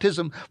the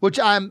baptism which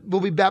I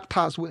will be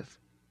baptized with?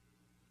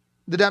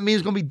 Did that mean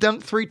it's going to be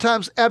dunked 3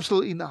 times?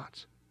 Absolutely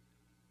not.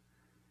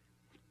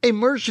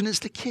 Immersion is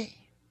the key.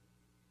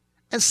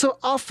 And so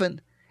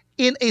often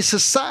in a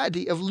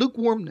society of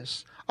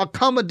lukewarmness,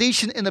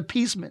 accommodation and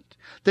appeasement,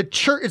 the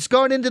church, it's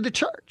gone into the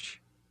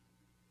church.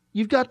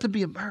 You've got to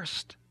be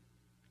immersed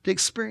to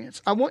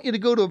experience. I want you to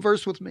go to a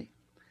verse with me.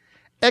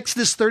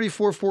 Exodus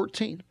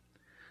 34:14.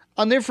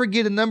 I'll never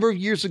forget a number of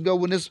years ago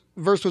when this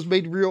verse was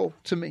made real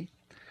to me.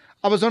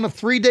 I was on a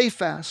 3-day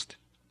fast,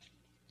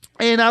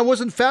 and I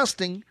wasn't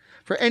fasting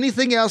for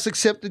anything else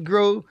except to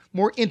grow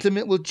more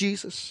intimate with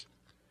Jesus.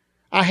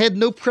 I had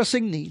no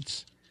pressing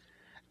needs.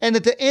 And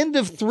at the end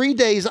of 3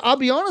 days, I'll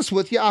be honest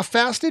with you, I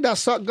fasted, I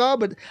sought God,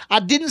 but I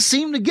didn't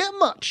seem to get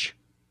much.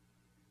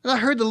 And I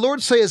heard the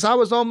Lord say as I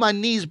was on my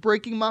knees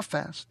breaking my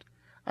fast,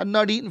 I'd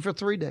not eaten for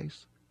 3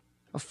 days,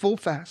 a full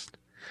fast.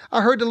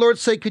 I heard the Lord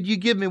say, could you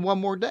give me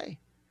one more day?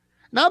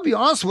 And I'll be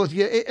honest with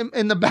you,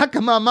 in the back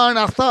of my mind,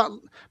 I thought,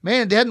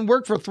 man, it hadn't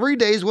worked for 3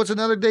 days. What's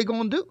another day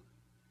going to do?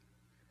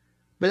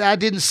 But I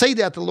didn't say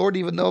that to the Lord,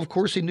 even though, of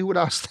course, he knew what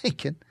I was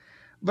thinking.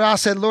 But I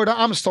said, Lord,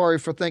 I'm sorry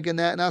for thinking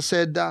that. And I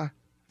said,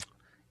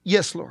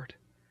 yes, Lord.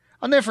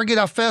 I'll never forget,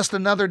 I fasted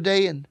another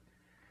day. And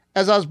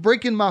as I was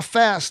breaking my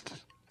fast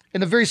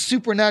in a very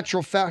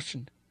supernatural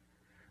fashion,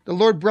 the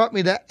Lord brought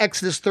me to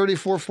Exodus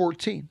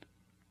 34:14.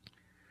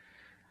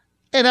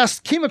 And I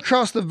came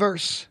across the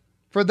verse,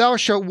 for thou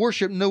shalt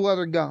worship no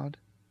other God.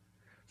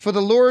 For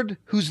the Lord,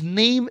 whose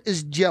name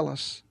is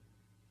jealous,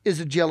 is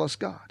a jealous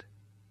God.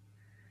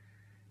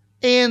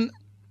 And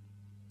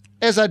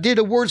as I did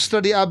a word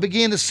study, I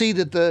began to see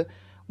that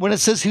when it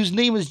says whose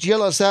name is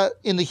jealous, that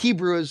in the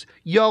Hebrew is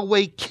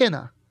Yahweh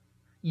Kenna.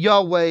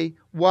 Yahweh,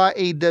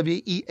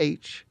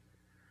 Y-A-W-E-H.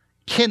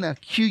 Kenna,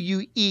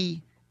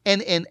 Q-U-E-N-N-A.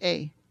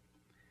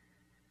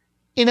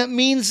 And it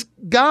means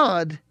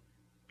God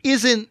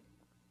isn't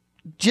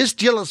just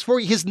jealous for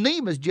you. His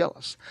name is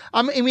jealous.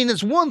 I mean,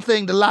 it's one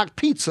thing to like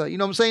pizza, you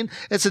know what I'm saying?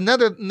 It's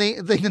another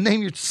thing to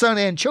name your son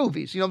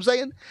anchovies, you know what I'm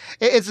saying?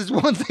 It's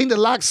one thing to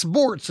like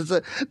sports. It's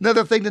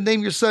another thing to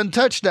name your son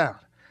touchdown.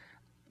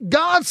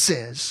 God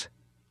says,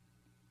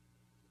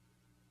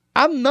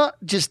 I'm not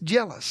just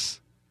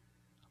jealous.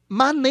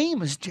 My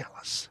name is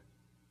jealous.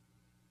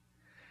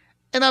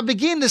 And I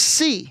begin to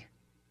see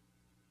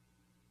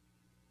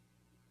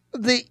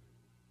the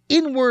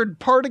inward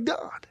part of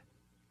God.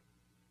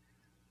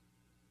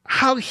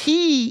 How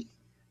he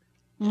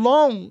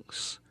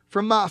longs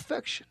for my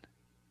affection.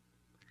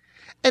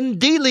 And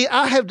daily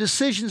I have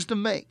decisions to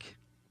make.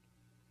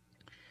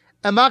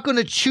 Am I going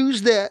to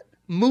choose that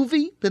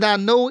movie that I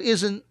know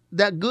isn't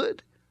that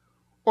good?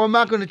 Or am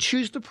I going to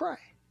choose to pray?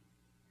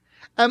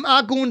 Am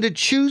I going to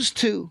choose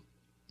to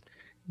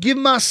give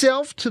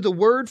myself to the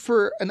word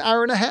for an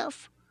hour and a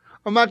half?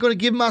 Or am I going to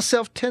give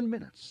myself 10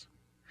 minutes?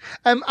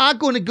 Am I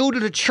going to go to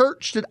the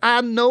church that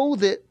I know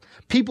that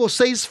people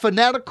say is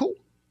fanatical,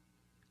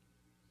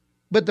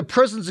 but the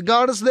presence of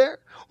God is there?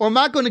 Or am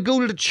I going to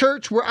go to the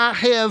church where I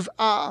have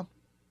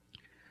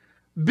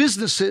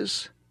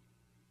business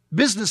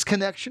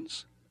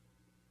connections,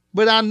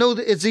 but I know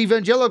that it's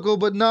evangelical,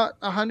 but not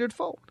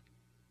 100-fold?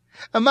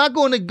 Am I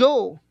going to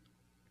go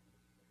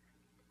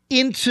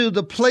into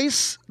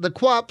the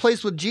quiet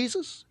place with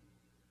Jesus?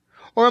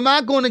 Or am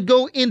I going to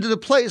go into the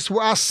place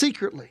where I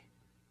secretly,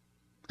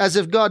 as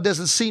if God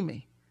doesn't see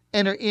me,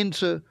 enter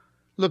into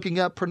looking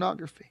at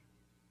pornography?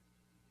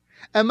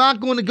 Am I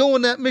going to go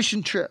on that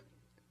mission trip?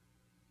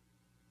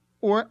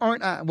 Or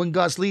aren't I when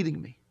God's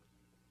leading me?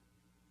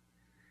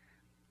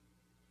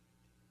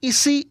 You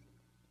see,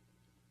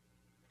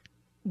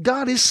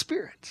 God is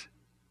spirit.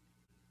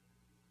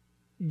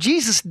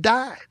 Jesus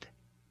died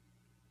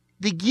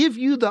to give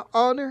you the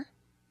honor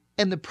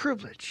and the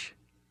privilege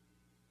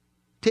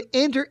to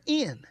enter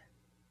in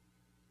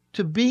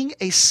to being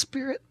a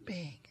spirit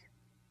being.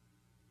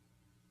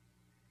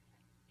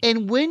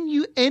 And when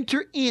you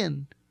enter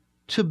in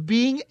to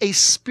being a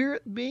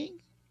spirit being,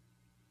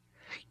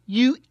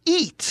 you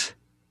eat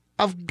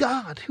of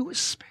God who is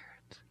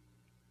spirit.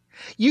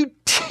 You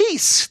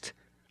taste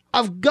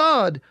of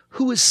God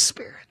who is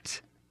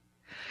spirit.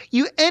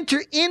 You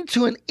enter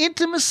into an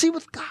intimacy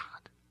with God.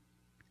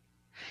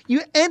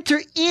 You enter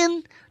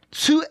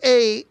into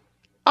a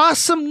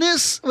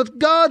awesomeness with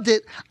God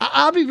that,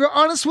 I'll be real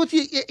honest with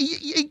you,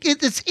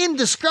 it's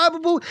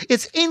indescribable,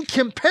 it's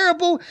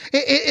incomparable.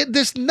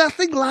 There's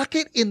nothing like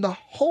it in the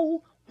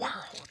whole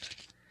world.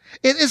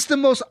 It's the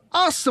most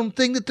awesome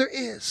thing that there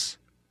is.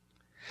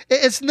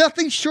 It's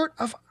nothing short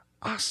of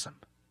awesome.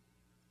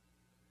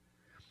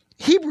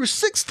 Hebrews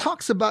 6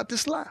 talks about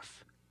this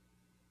life.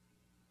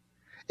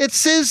 It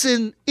says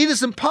it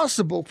is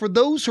impossible for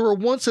those who are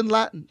once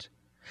enlightened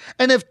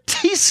and have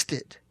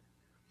tasted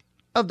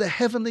of the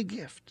heavenly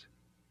gift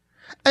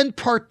and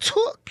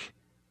partook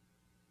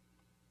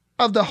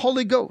of the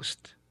Holy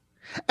Ghost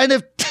and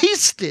have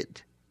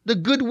tasted the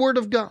good word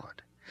of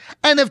God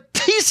and have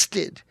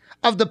tasted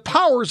of the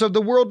powers of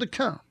the world to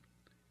come,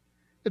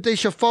 if they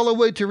shall fall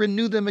away, to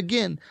renew them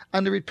again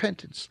unto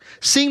repentance,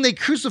 seeing they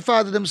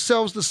crucify to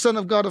themselves the Son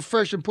of God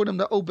afresh and put him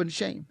to open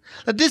shame.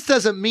 Now, this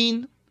doesn't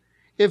mean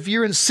if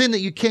you're in sin that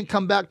you can't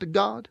come back to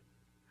God,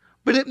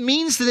 but it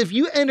means that if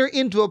you enter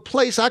into a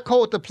place, I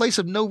call it the place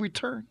of no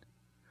return,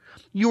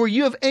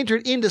 you have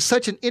entered into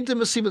such an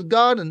intimacy with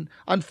God, and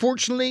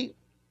unfortunately,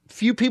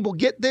 few people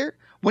get there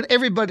when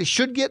everybody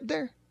should get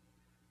there.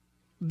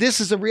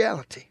 This is a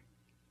reality.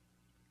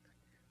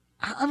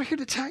 I'm here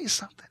to tell you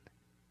something.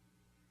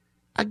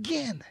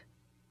 Again,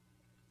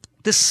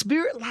 the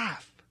spirit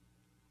life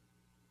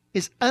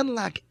is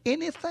unlike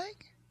anything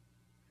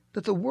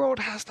that the world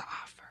has to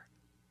offer.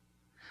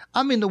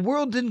 I mean, the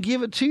world didn't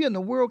give it to you, and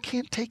the world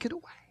can't take it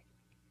away.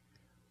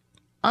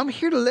 I'm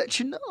here to let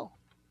you know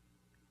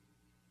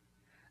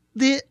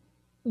that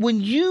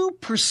when you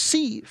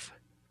perceive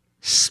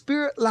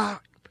spirit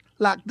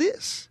like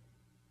this,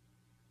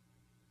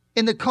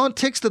 in the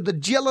context of the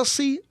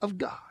jealousy of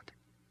God,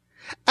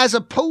 as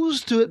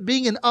opposed to it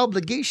being an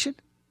obligation,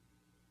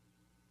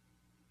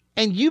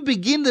 and you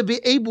begin to be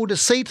able to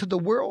say to the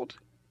world,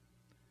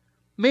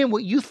 man,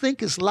 what you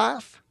think is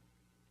life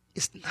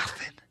is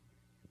nothing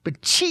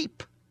but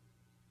cheap.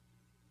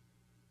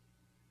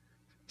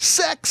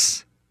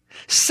 Sex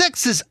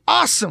is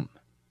awesome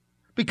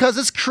because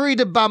it's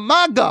created by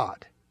my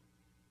God,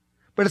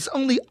 but it's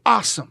only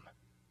awesome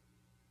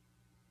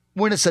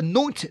when it's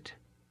anointed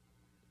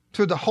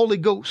through the Holy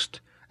Ghost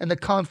and the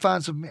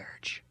confines of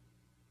marriage.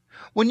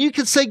 When you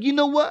can say, you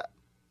know what?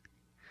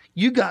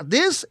 You got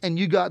this, and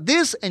you got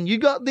this, and you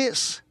got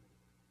this.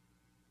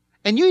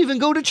 And you even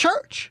go to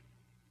church.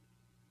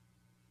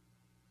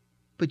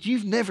 But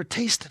you've never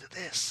tasted of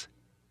this.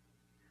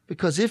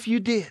 Because if you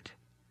did,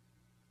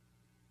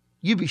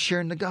 you'd be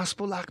sharing the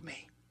gospel like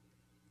me.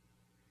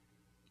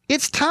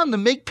 It's time to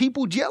make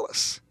people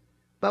jealous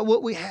about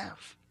what we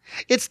have.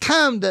 It's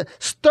time to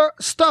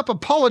stop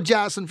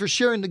apologizing for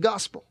sharing the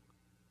gospel.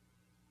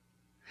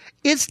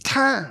 It's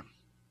time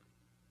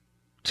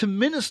to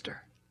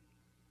minister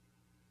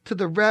to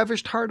the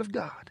ravished heart of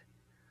God.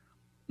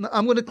 Now,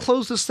 I'm going to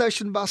close this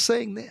session by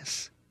saying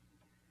this.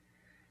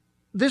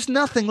 There's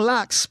nothing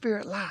like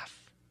spirit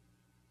life.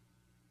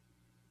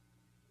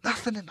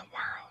 Nothing in the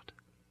world.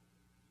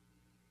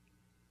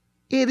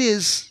 It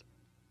is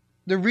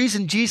the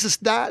reason Jesus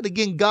died.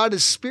 Again, God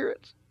is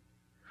spirit.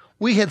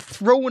 We had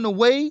thrown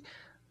away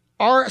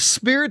our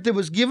spirit that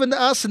was given to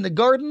us in the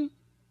garden.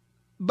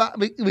 But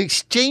we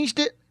exchanged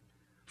it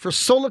for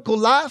solical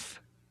life.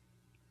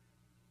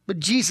 But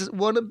Jesus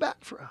wanted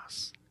back for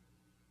us,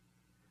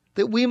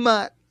 that we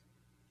might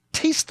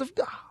taste of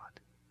God,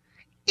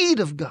 eat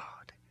of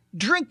God,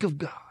 drink of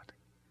God,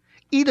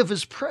 eat of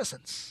his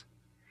presence,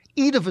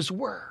 eat of his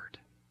word,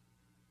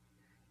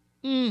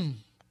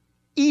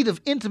 eat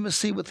of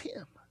intimacy with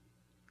him.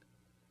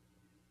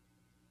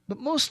 But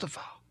most of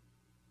all,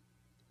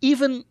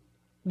 even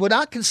what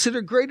I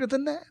consider greater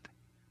than that,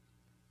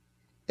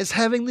 as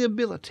having the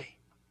ability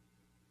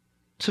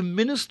to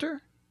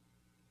minister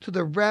to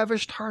the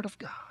ravished heart of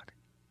God.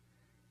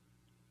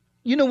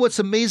 You know what's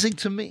amazing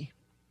to me?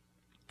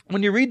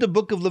 When you read the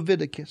book of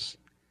Leviticus,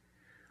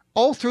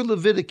 all through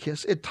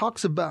Leviticus, it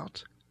talks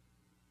about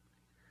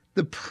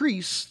the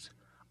priests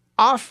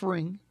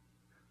offering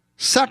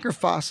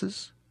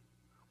sacrifices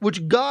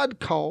which God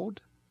called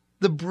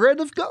the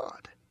bread of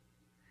God.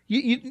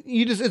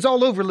 It's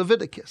all over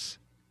Leviticus.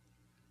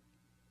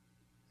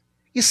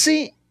 You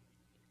see,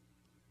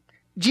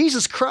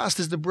 Jesus Christ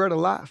is the bread of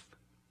life.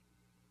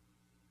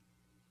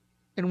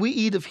 And we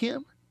eat of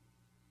him.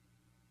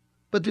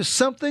 But there's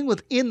something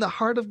within the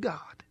heart of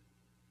God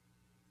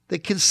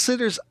that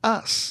considers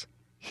us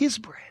his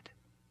bread.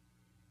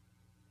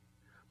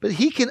 But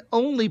he can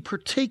only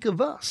partake of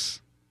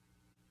us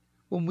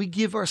when we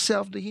give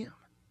ourselves to him.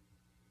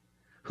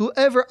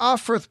 Whoever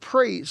offereth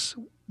praise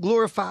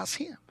glorifies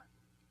him.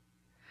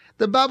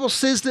 The Bible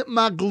says that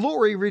my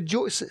glory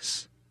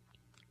rejoices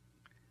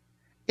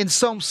in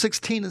Psalm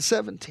 16 and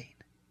 17.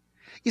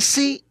 You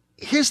see,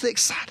 here's the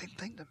exciting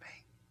thing to me.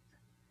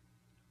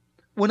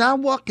 When I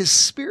walk as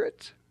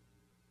spirit,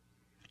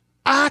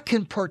 I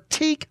can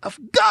partake of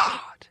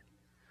God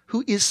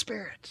who is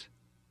spirit.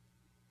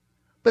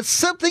 But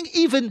something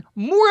even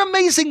more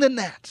amazing than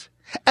that,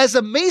 as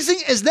amazing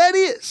as that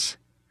is,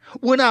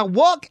 when I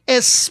walk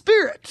as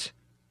spirit,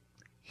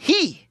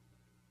 he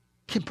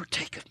can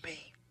partake of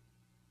me.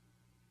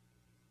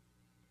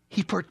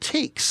 He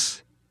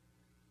partakes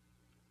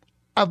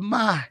of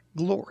my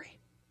glory,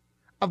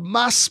 of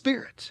my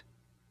spirit,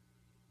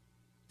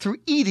 through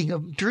eating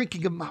and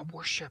drinking of my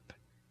worship.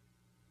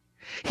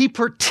 He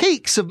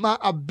partakes of my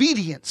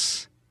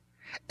obedience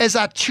as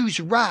I choose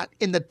right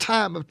in the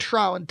time of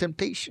trial and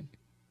temptation.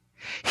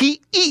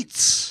 He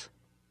eats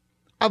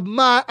of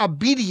my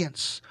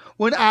obedience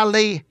when I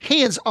lay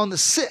hands on the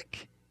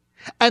sick,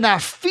 and I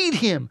feed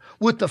him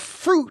with the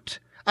fruit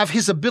of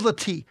his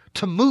ability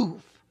to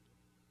move,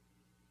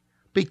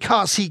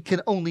 because he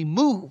can only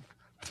move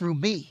through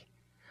me,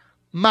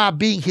 my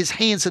being his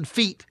hands and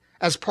feet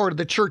as part of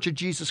the church of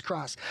Jesus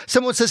Christ.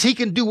 Someone says he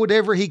can do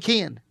whatever he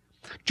can.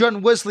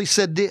 John Wesley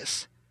said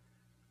this: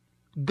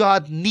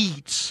 God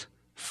needs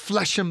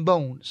flesh and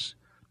bones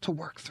to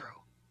work through.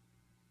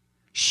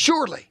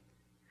 Surely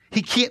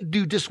he can't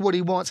do just what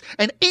he wants.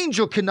 An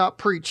angel cannot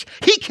preach.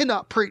 He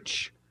cannot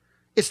preach.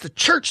 It's the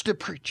church that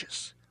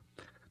preaches.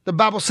 The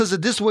Bible says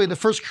it this way in the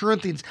 1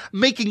 Corinthians,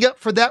 making up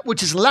for that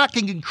which is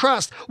lacking in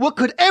Christ. What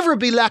could ever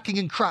be lacking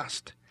in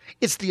Christ?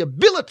 It's the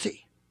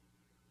ability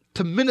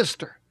to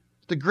minister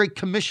the Great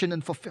Commission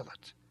and fulfill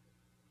it.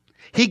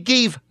 He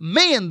gave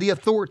man the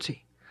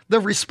authority, the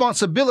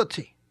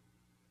responsibility,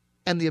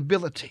 and the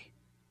ability.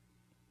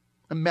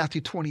 In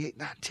Matthew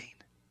 28:19.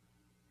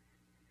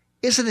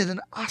 Isn't it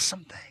an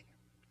awesome thing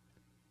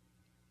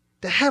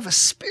to have a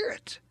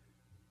spirit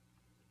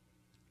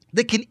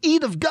that can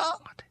eat of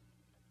God,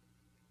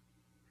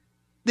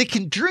 that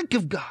can drink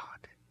of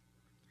God,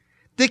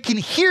 that can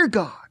hear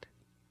God,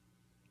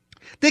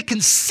 that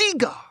can see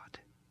God,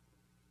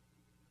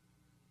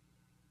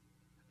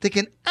 that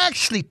can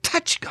actually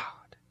touch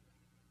God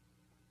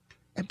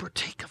and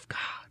partake of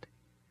God?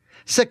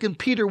 2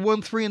 Peter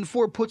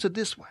 1:3-4 puts it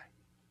this way: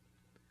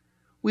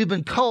 we've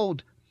been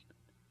called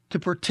to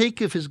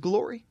partake of his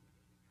glory.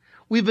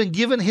 We've been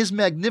given his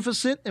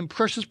magnificent and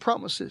precious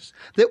promises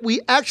that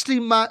we actually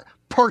might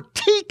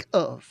partake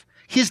of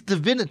his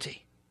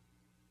divinity,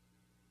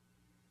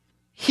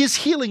 his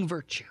healing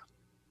virtue,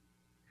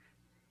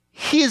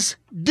 his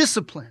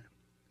discipline,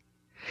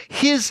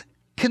 his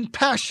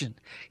compassion,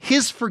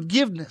 his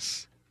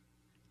forgiveness,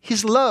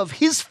 his love,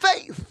 his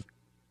faith,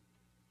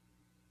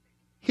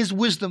 his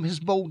wisdom, his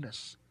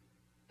boldness,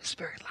 his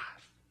very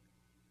life.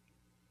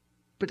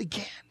 But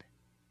again,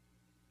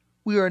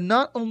 we are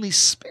not only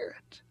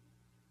spirit,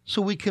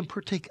 so we can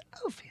partake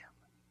of him.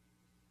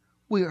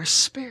 We are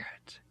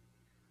spirit,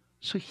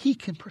 so he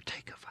can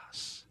partake of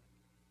us.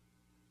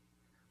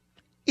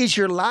 Is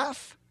your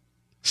life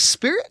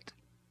spirit?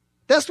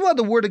 That's why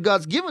the Word of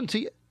God's given to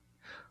you.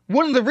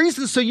 One of the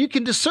reasons so you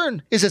can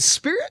discern, is it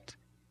spirit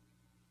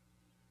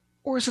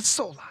or is it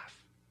soul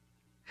life?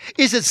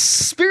 Is it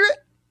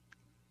spirit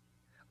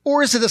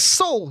or is it a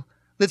soul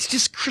that's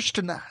just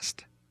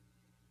Christianized?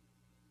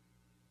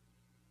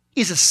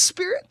 Is it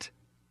spirit?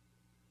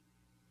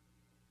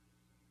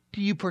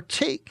 Do you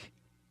partake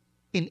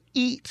and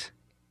eat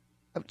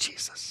of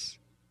Jesus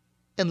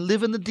and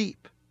live in the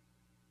deep?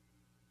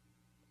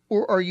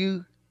 Or are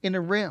you in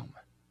a realm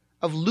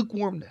of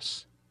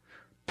lukewarmness,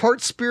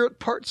 part spirit,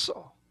 part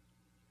soul?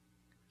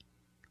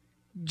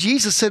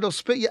 Jesus said he'll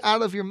spit you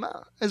out of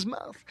his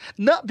mouth,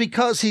 not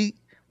because he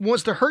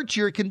wants to hurt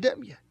you or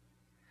condemn you,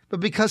 but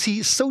because he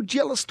is so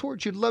jealous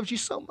towards you and loves you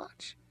so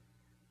much.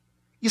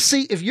 You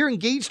see, if you're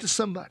engaged to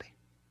somebody,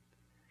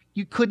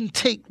 you couldn't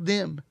take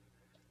them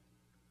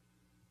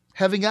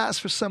having eyes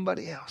for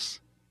somebody else.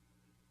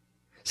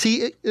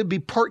 See, it'd be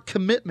part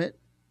commitment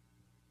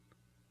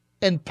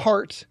and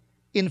part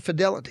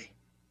infidelity.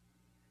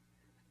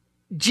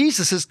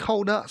 Jesus has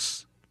called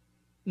us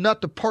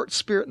not to part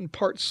spirit and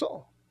part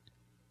soul.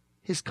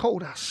 He's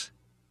called us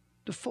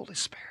to fully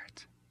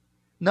Spirit.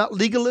 Not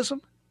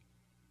legalism,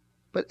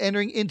 but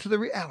entering into the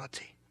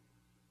reality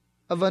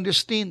of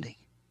understanding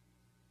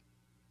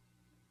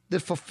that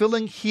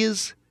fulfilling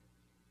His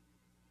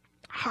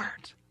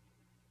heart,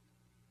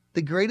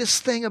 the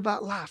greatest thing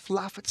about life,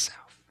 life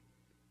itself.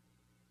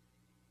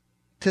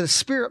 To the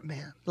spirit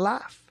man,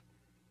 life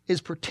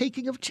is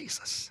partaking of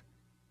Jesus.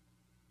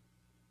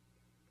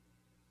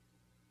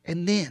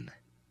 And then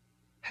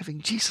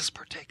having Jesus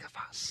partake of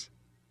us.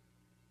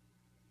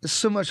 There's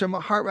so much on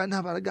my heart right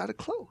now, but I got to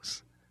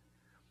close.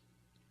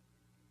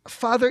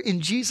 Father,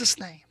 in Jesus'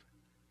 name,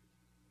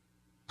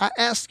 I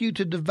ask you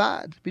to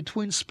divide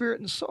between spirit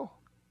and soul.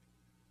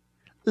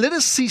 Let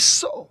us see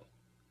soul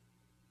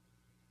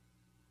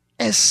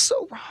as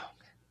so wrong,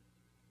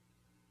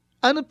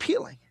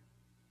 unappealing.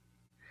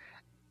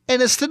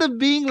 And instead of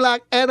being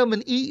like Adam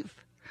and Eve,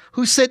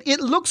 who said it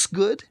looks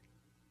good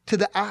to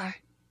the eye,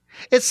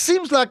 it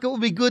seems like it will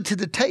be good to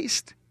the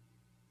taste,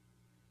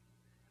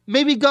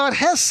 maybe God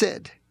has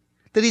said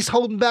that He's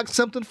holding back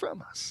something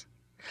from us.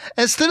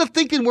 Instead of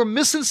thinking we're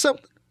missing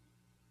something,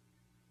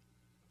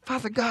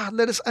 Father God,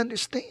 let us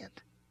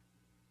understand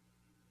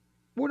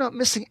we're not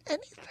missing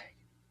anything.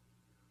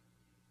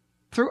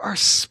 Through our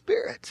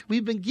spirit,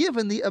 we've been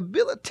given the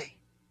ability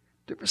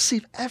to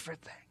receive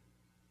everything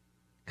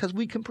because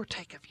we can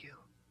partake of you.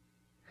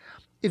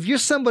 If you're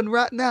someone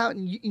right now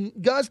and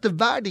God's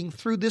dividing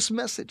through this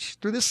message,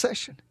 through this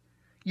session,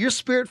 your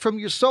spirit from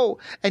your soul,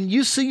 and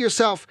you see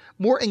yourself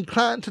more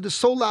inclined to the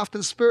soul life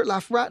than spirit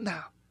life right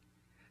now,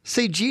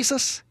 say,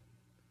 Jesus,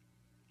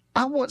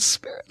 I want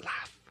spirit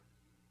life.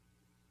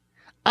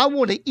 I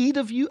want to eat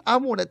of you. I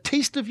want to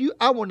taste of you.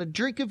 I want to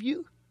drink of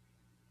you.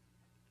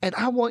 And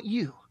I want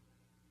you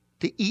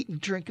to eat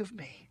and drink of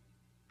me.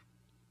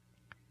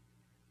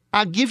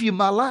 I give you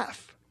my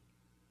life.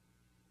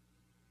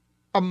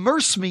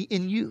 Immerse me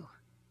in you.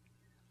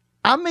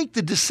 I make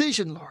the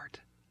decision, Lord,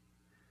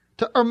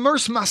 to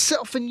immerse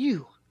myself in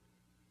you.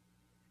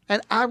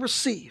 And I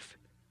receive.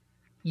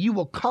 You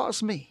will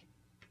cause me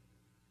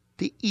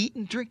to eat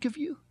and drink of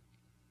you.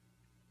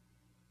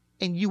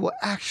 And you will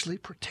actually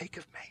partake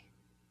of me.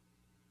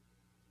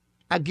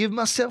 I give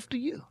myself to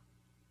you.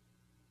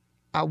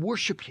 I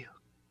worship you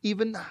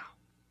even now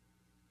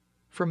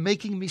for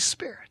making me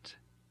spirit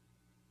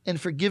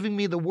and for giving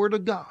me the word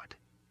of God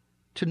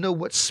to know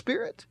what's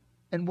spirit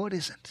and what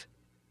isn't,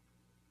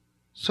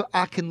 so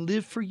I can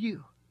live for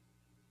you,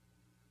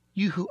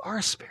 you who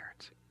are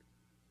spirit,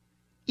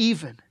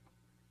 even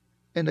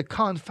in the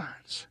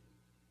confines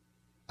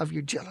of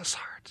your jealous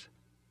heart.